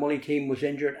players in the Dumully team was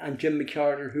injured, and Jim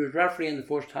McCardle, who was refereeing the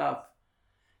first half,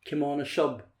 came on as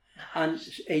sub. And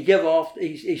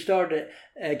he started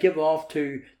to give off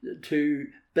to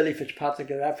Billy Fitzpatrick,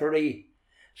 the referee.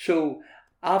 So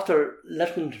after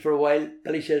listening for a while,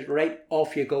 Billy says, right,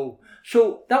 off you go.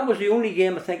 So that was the only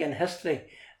game, I think, in history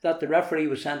that the referee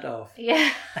was sent off.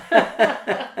 Yeah.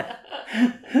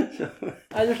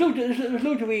 There's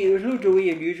loads of wee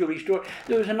unusual stories.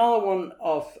 There was another one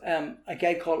of a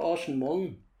guy called Austin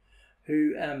Mullen,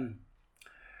 who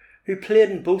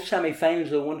played in both semi-finals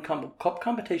of the one cup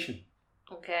competition.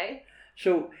 Okay.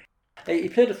 So he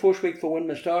played the first week for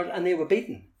Windmill Stars, and they were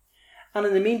beaten. And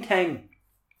in the meantime,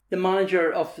 the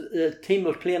manager of the team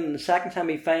was playing in the second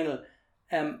semi-final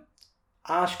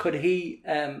asked could he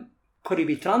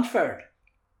be transferred.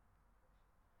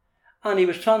 And he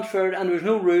was transferred, and there was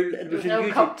no rule. There was no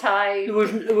cup tie. There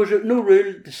was no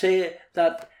rule to say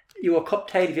that you were cup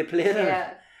tied if you played in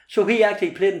it. So he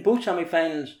actually played in both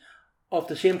semi-finals of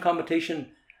the same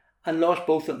competition and lost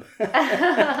both of them.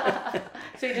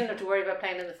 So you didn't have to worry about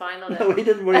playing in the final then? No, he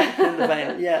didn't worry about playing in the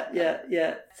final.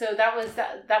 Yeah. So that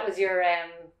was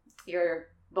your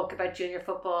book about junior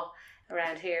football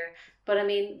around here. But I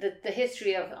mean, the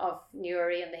history of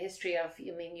Newry and the history of,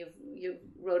 I mean, you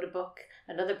wrote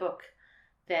another book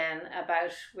then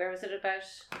about, where was it about?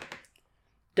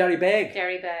 Derrybeg.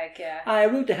 Derrybeg, yeah. I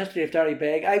wrote the history of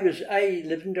Derrybeg. I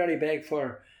lived in Derrybeg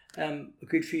for a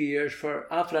good few years.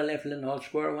 After I left Linhall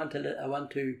Square, I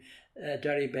went to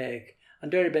Derrybeg,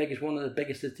 and Derrybeg is one of the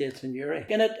biggest estates in Newry.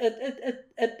 And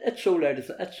it's sold out.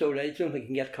 It's sold out. I don't think you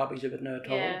can get copies of it now at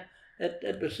all. Yeah.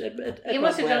 You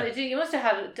must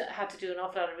have had to do an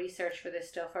awful lot of research for this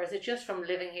stuff, or is it just from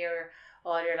living here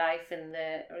all your life in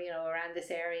around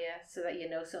this area, so that you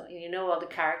know all the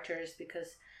characters,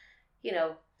 because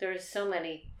there's so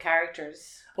many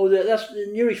characters. Oh,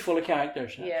 Newry's full of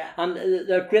characters. Yeah, and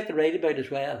they're great to write about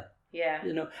as well. Yeah,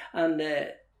 and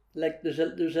there's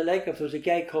a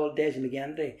guy called Desmond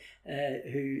McGinty,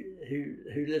 who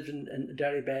lives in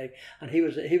Derrybeg, and he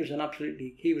was an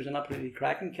absolutely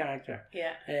cracking character.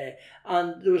 Yeah,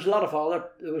 and there was a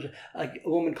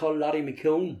woman called Lottie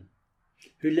McCone,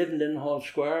 who lived in Linhall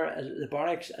Square as the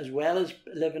barracks, as well as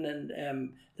living in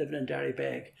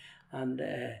Derrybeg, and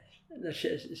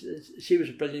she was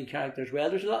a brilliant character as well.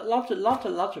 There's lots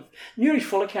of Newry's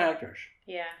full of characters.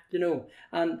 Yeah,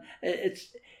 and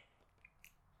it's,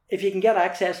 if you can get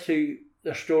access to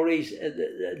their stories,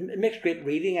 it makes great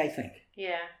reading, I think.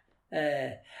 Yeah.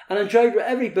 And enjoyed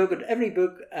every book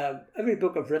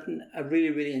I've written. I really,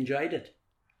 really enjoyed it.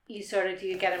 You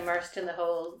get immersed in the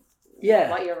whole.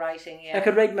 Yeah. What you're writing. Yeah. I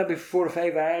could write maybe 4 or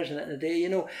 5 hours in a day.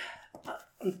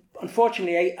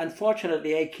 Unfortunately,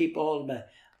 I keep all the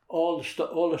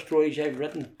stories I've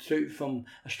written through from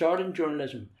I started in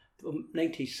journalism from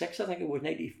 96, I think it was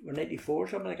 94,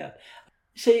 something like that.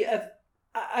 See,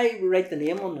 I write the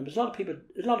name on them. There's a lot of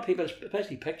people,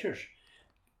 especially pictures.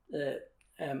 A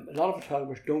lot of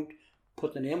photographers don't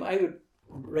put the name. I would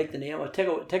write the name. It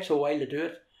takes a while to do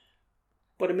it,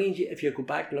 but it means if you go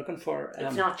back looking for,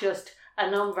 it's not just a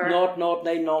number. Not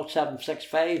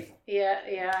 90765.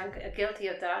 Yeah, I'm guilty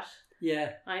of that.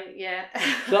 Yeah.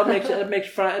 So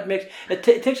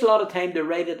it takes a lot of time to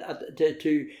write it,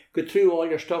 to go through all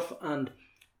your stuff and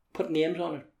put names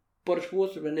on it. But it's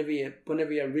worth it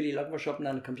whenever you're really looking for something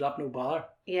and it comes up, no bother.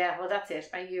 Yeah, well, that's it.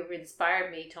 You've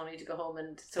inspired me, Tony, to go home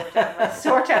and sort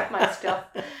out my stuff.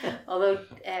 Although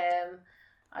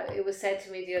it was said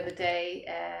to me the other day,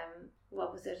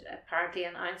 what was it? Apparently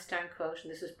an Einstein quote,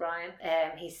 and this was Brian.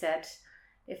 He said,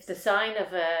 if the sign of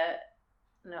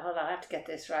hold on, I have to get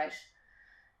this right.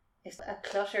 If a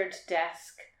cluttered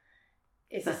desk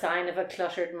is a sign of a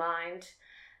cluttered mind,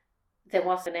 then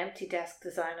what's an empty desk the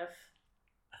sign of?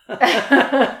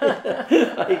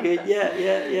 Very good.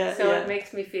 Yeah. So it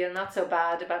makes me feel not so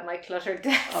bad about my cluttered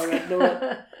desk. All right, no.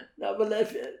 Well,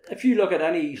 if you look at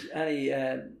any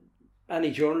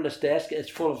journalist desk,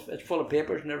 it's full of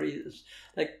papers and everything.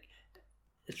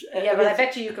 It's, Yeah, but I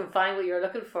bet you can find what you're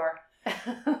looking for.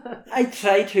 I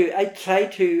try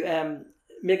to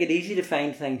make it easy to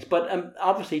find things, but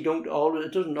obviously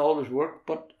it doesn't always work.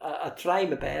 But I try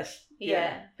my best.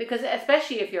 Yeah, because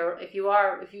especially if you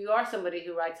are somebody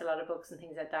who writes a lot of books and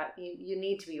things like that, you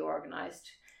need to be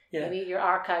organised. Yeah. Your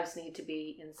archives need to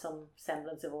be in some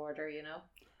semblance of order, you know.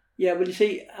 Yeah, well, you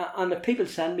see, and if people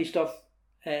send me stuff,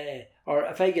 or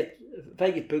if I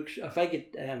get books, if I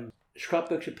get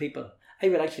scrapbooks of people, I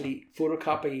would actually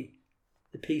photocopy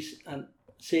the piece and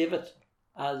save it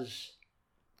as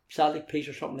Celtic piece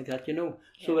or something like that, you know,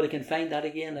 so that I can find that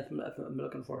again if I'm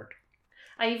looking for it.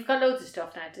 And you've got loads of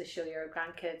stuff now to show your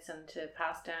grandkids and to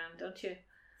pass down, don't you?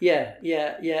 Yeah.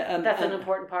 And that's an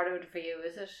important part of it for you,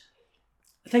 is it?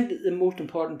 I think that the most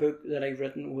important book that I've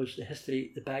written was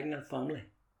the Bagnall family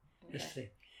history.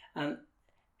 And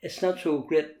it's not so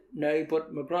great now,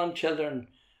 but my grandchildren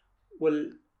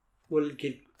will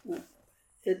get,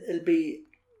 it'll be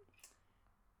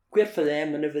great for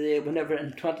them whenever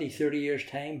in 20, 30 years'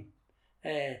 time,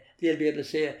 they'll be able to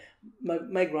say,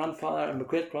 my grandfather and my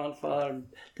great-grandfather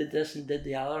did this and did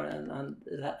the other and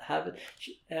have it.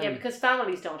 Because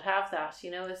families don't have that,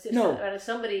 you know. It's just when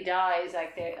somebody dies,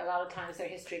 like a lot of times their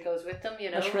history goes with them,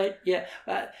 you know. That's right, yeah.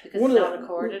 Because it's not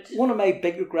recorded. One of my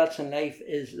big regrets in life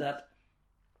is that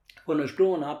when I was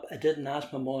growing up, I didn't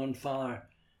ask my mother and father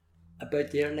about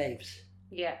their lives.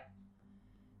 Yeah.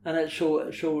 And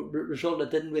so result, I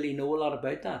didn't really know a lot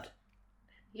about that.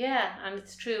 Yeah, and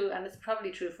it's true, and it's probably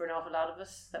true for an awful lot of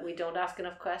us that we don't ask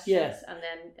enough questions. Yeah.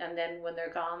 And then when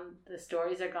they're gone, the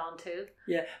stories are gone too.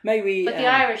 Yeah, maybe. But the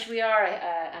Irish, we are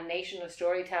a nation of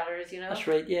storytellers, you know. That's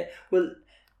right. Yeah. Well,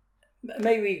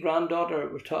 my wee granddaughter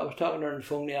was talking to her on the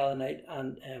phone the other night,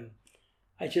 and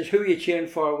I says, "Who are you cheering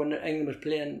for when England was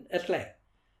playing Italy?"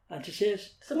 And she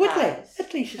says,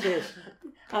 Italy. She says,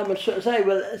 I would say,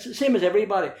 well, it's the same as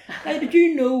everybody. Hey, did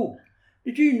you know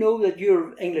that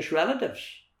you're English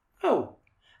relatives? Oh,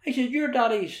 I said, your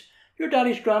daddy's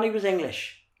granny was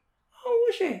English. Oh,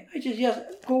 was she? I said, yes.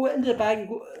 Go into the bag and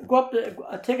go up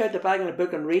take out the bag and the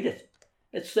book and read it.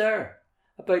 It's there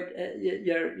about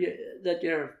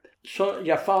your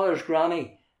father's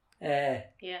granny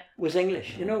was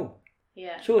English, you know.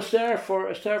 Yeah. So it's there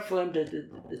for them to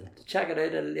check it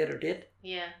out at a later date.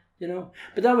 Yeah. You know,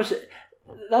 but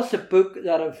that's the book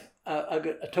that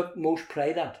I took most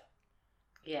pride at.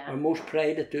 Yeah. Or most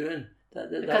pride at doing.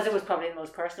 Because it was probably the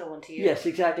most personal one to you. Yes,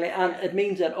 exactly, and it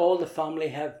means that all the family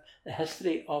have the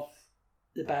history of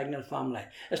the Bagnall family.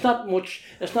 It's not much.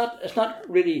 It's not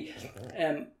really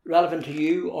relevant to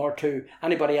you or to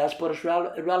anybody else, but it's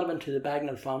relevant to the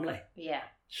Bagnall family. Yeah.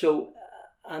 So,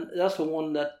 and that's the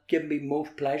one that gave me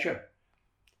most pleasure.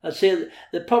 I'd say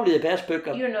probably the best book.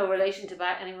 You're no relation to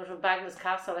anyone from Bagnall's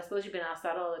Castle. I suppose you've been asked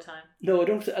that all the time. No, I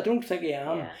don't think I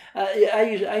am. Yeah. I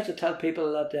used to tell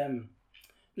people that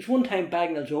there's one time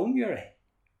Bagnall's own Uri.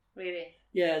 Really?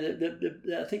 Yeah,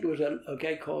 I think it was a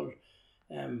guy called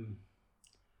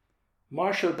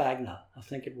Marshall Bagnall, I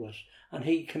think it was, and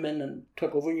he came in and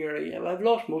took over Uri. I've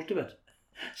lost most of it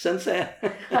since then.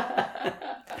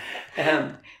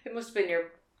 It must have been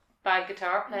your bad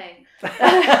guitar playing,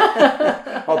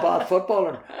 or bad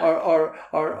footballing,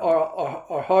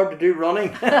 or hard to do running,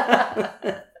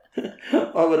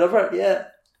 or whatever. Yeah.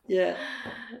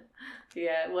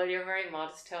 Yeah. Well, you're very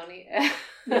modest, Tony.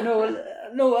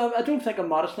 No, I don't think I'm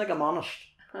modest. I think I'm honest.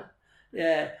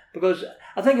 Yeah, because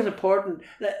I think it's important.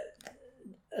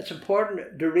 It's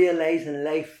important to realise in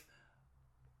life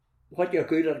what you're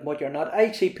good at and what you're not.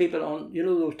 I see people on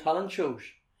those talent shows.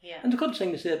 Yeah. And they couldn't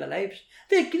sing to save their lives.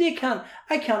 They can't.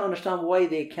 I can't understand why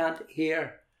they can't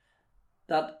hear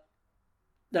that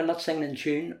they're not singing in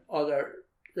tune or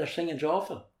their singing's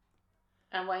awful.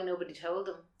 And why nobody told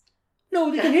them?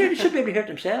 No, they can hear. They should be able to hear it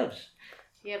themselves.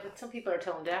 Yeah, but some people are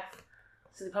tone deaf,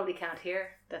 so they probably can't hear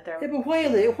that they're. Yeah, but why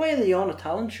are they on a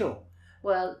talent show?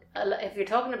 Well, if you're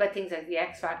talking about things like the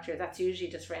X Factor, that's usually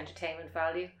just for entertainment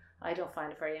value. I don't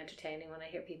find it very entertaining when I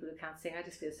hear people who can't sing. I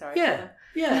just feel sorry for them.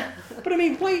 Yeah. But I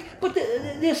mean, why? But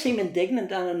they seem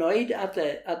indignant and annoyed at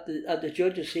the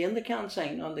judges saying they can't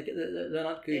sing. They're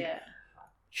not good. Yeah.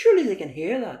 Surely they can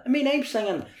hear that. I mean, I'm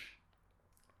singing.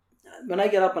 When I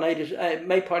get up and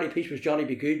my party piece was Johnny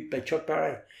Be Good by Chuck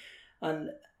Berry,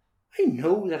 and I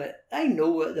know that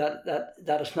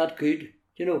it's not good.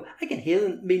 You know, I can hear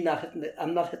them.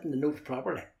 I'm not hitting the notes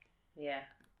properly. Yeah.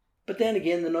 But then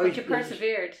again, the noise. But you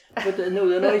persevered. But the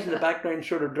noise in the background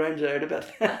sort of drowns it out a bit.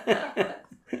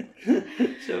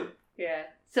 So. Yeah.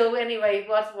 So anyway,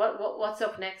 what's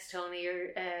up next, Tony?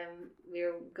 You're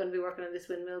going to be working on this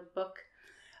windmill book.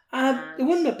 The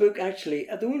windmill book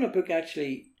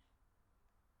actually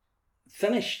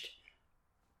finished.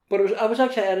 But I was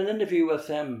actually at an interview with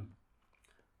the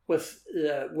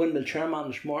Windmill chairman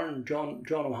this morning, John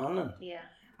O'Hanlon. Yeah.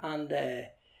 And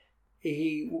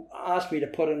he asked me to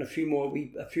put in a few more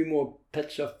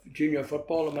bits of junior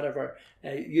football and whatever,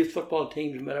 youth football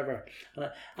teams and whatever,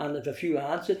 and if a few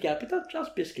ads it get. But that's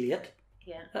basically it.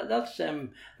 Yeah. That's the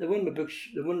Windmill books.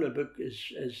 The Windmill book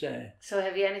is. So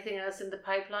have you anything else in the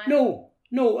pipeline? No.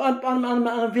 I'm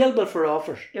available for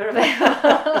offers. You're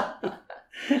available.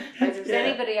 If there's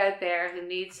anybody out there who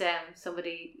needs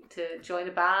somebody to join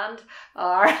a band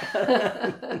or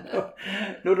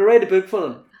no, to write a book for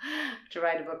them. To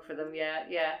write a book for them, yeah.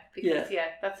 Because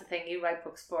that's the thing. You write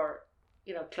books for,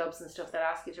 clubs and stuff that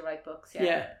ask you to write books.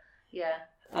 Yeah.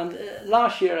 And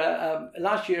last year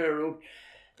I wrote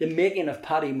The Making of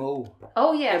Paddy Moe.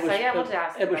 Oh yes, I wanted to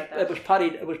ask you about that. It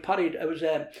was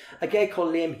a guy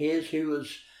called Liam Hayes, who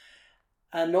was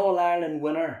an All-Ireland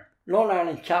winner, an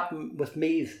All-Ireland chaplain with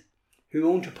Meath, who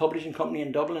owns a publishing company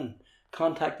in Dublin,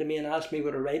 contacted me and asked me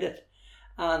would I write it.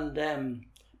 And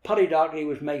Paddy Dockery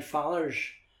was my father's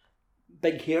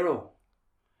big hero.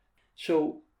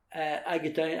 So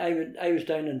I was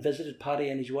down and visited Paddy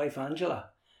and his wife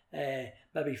Angela,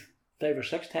 maybe 5 or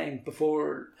 6 times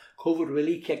before COVID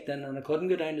really kicked in, and I couldn't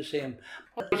go down to see him.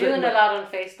 You're doing a lot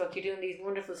on Facebook. You're doing these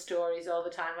wonderful stories all the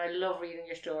time. I love reading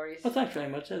your stories. Well, thanks very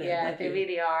much. Yeah, they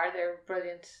really are. They're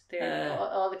brilliant.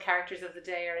 All the characters of the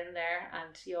day are in there,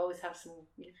 and you always have some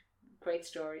great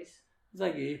stories.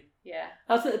 Thank you. Yeah.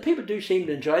 People do seem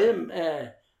to enjoy them.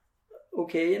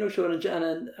 Okay, so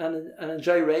and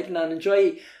enjoy writing and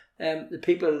enjoy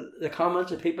the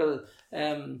comments that people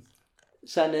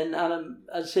send in, and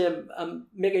I'm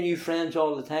making new friends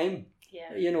all the time.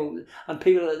 Yeah. And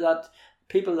people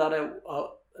that I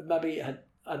maybe had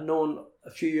known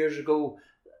a few years ago,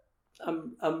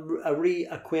 I'm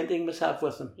reacquainting myself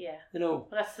with them. Yeah. Well,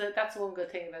 that's one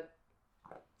good thing about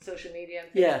social media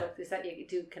and Facebook, is that you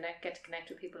do get to connect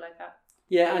with people like that.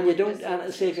 Yeah, and you don't,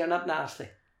 and say if you're not nasty.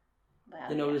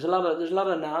 Well, there's a lot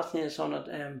of nastiness on it.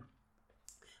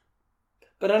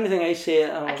 But anything I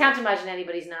say, I can't imagine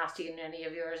anybody's nasty in any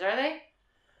of yours, are they?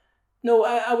 No,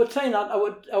 I would try not. I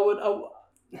would.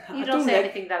 You don't say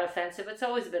anything that offensive. It's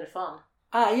always a bit of fun.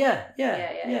 Yeah.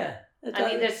 I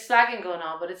mean, there's slagging going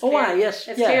on, but it's clearly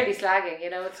slagging.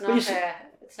 It's not.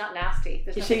 It's not nasty.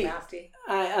 There's nothing nasty.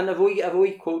 And I've a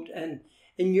wee quote in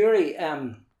Uri.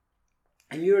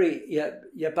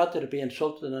 You're better to be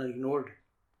insulted than ignored.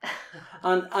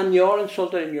 and you're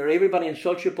insulted in Uri. Everybody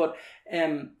insults you, but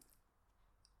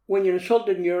when you're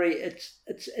insulted in Uri, it's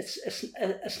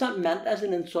not meant as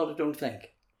an insult. I don't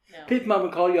think. No. People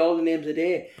might call you all the names of the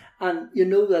day, and you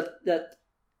know that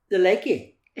they like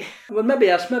you. Well, maybe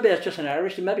that's just an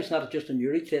Irish. Maybe it's not just an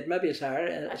Uri trait. Maybe it's an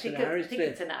Irish trait. I think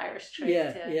it's an Irish trait.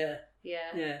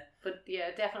 Yeah. But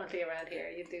definitely around here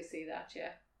you do see that.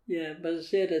 Yeah. Yeah, but I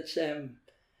said it's and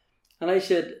I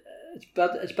said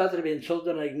it's better to be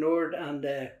insulted and ignored, and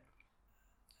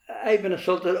I've been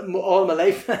insulted all my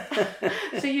life.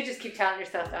 So you just keep telling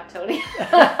yourself that, Tony.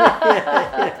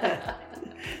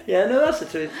 Yeah, no, that's the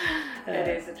truth. It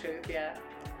is the truth, yeah.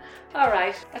 All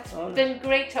right, it's been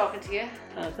great talking to you.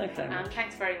 Thanks very much. And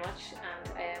thanks very much,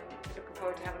 and looking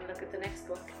forward to having a look at the next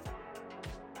book.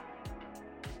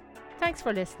 Thanks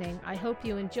for listening. I hope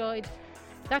you enjoyed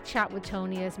that chat with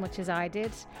Tony as much as I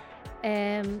did.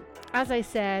 As I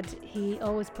said, he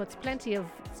always puts plenty of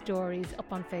stories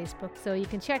up on Facebook, so you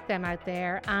can check them out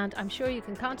there, and I'm sure you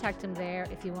can contact him there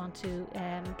if you want to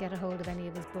get a hold of any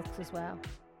of his books as well.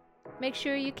 Make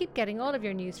sure you keep getting all of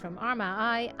your news from Armagh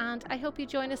Eye, and I hope you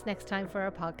join us next time for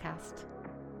our podcast.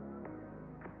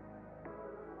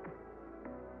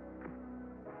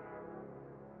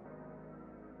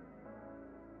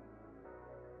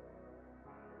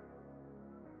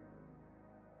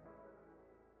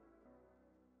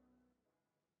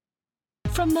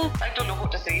 From the I don't know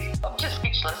what to say. I'm just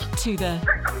speechless. to the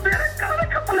I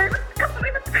can't believe it.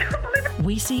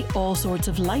 we see all sorts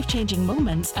of life-changing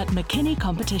moments at McKinney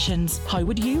Competitions. How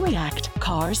would you react?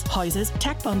 Cars, houses,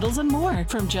 tech bundles and more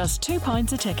from just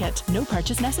 £2 a ticket. No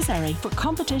purchase necessary. For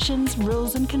competitions,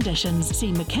 rules and conditions,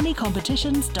 see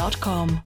mckinneycompetitions.com.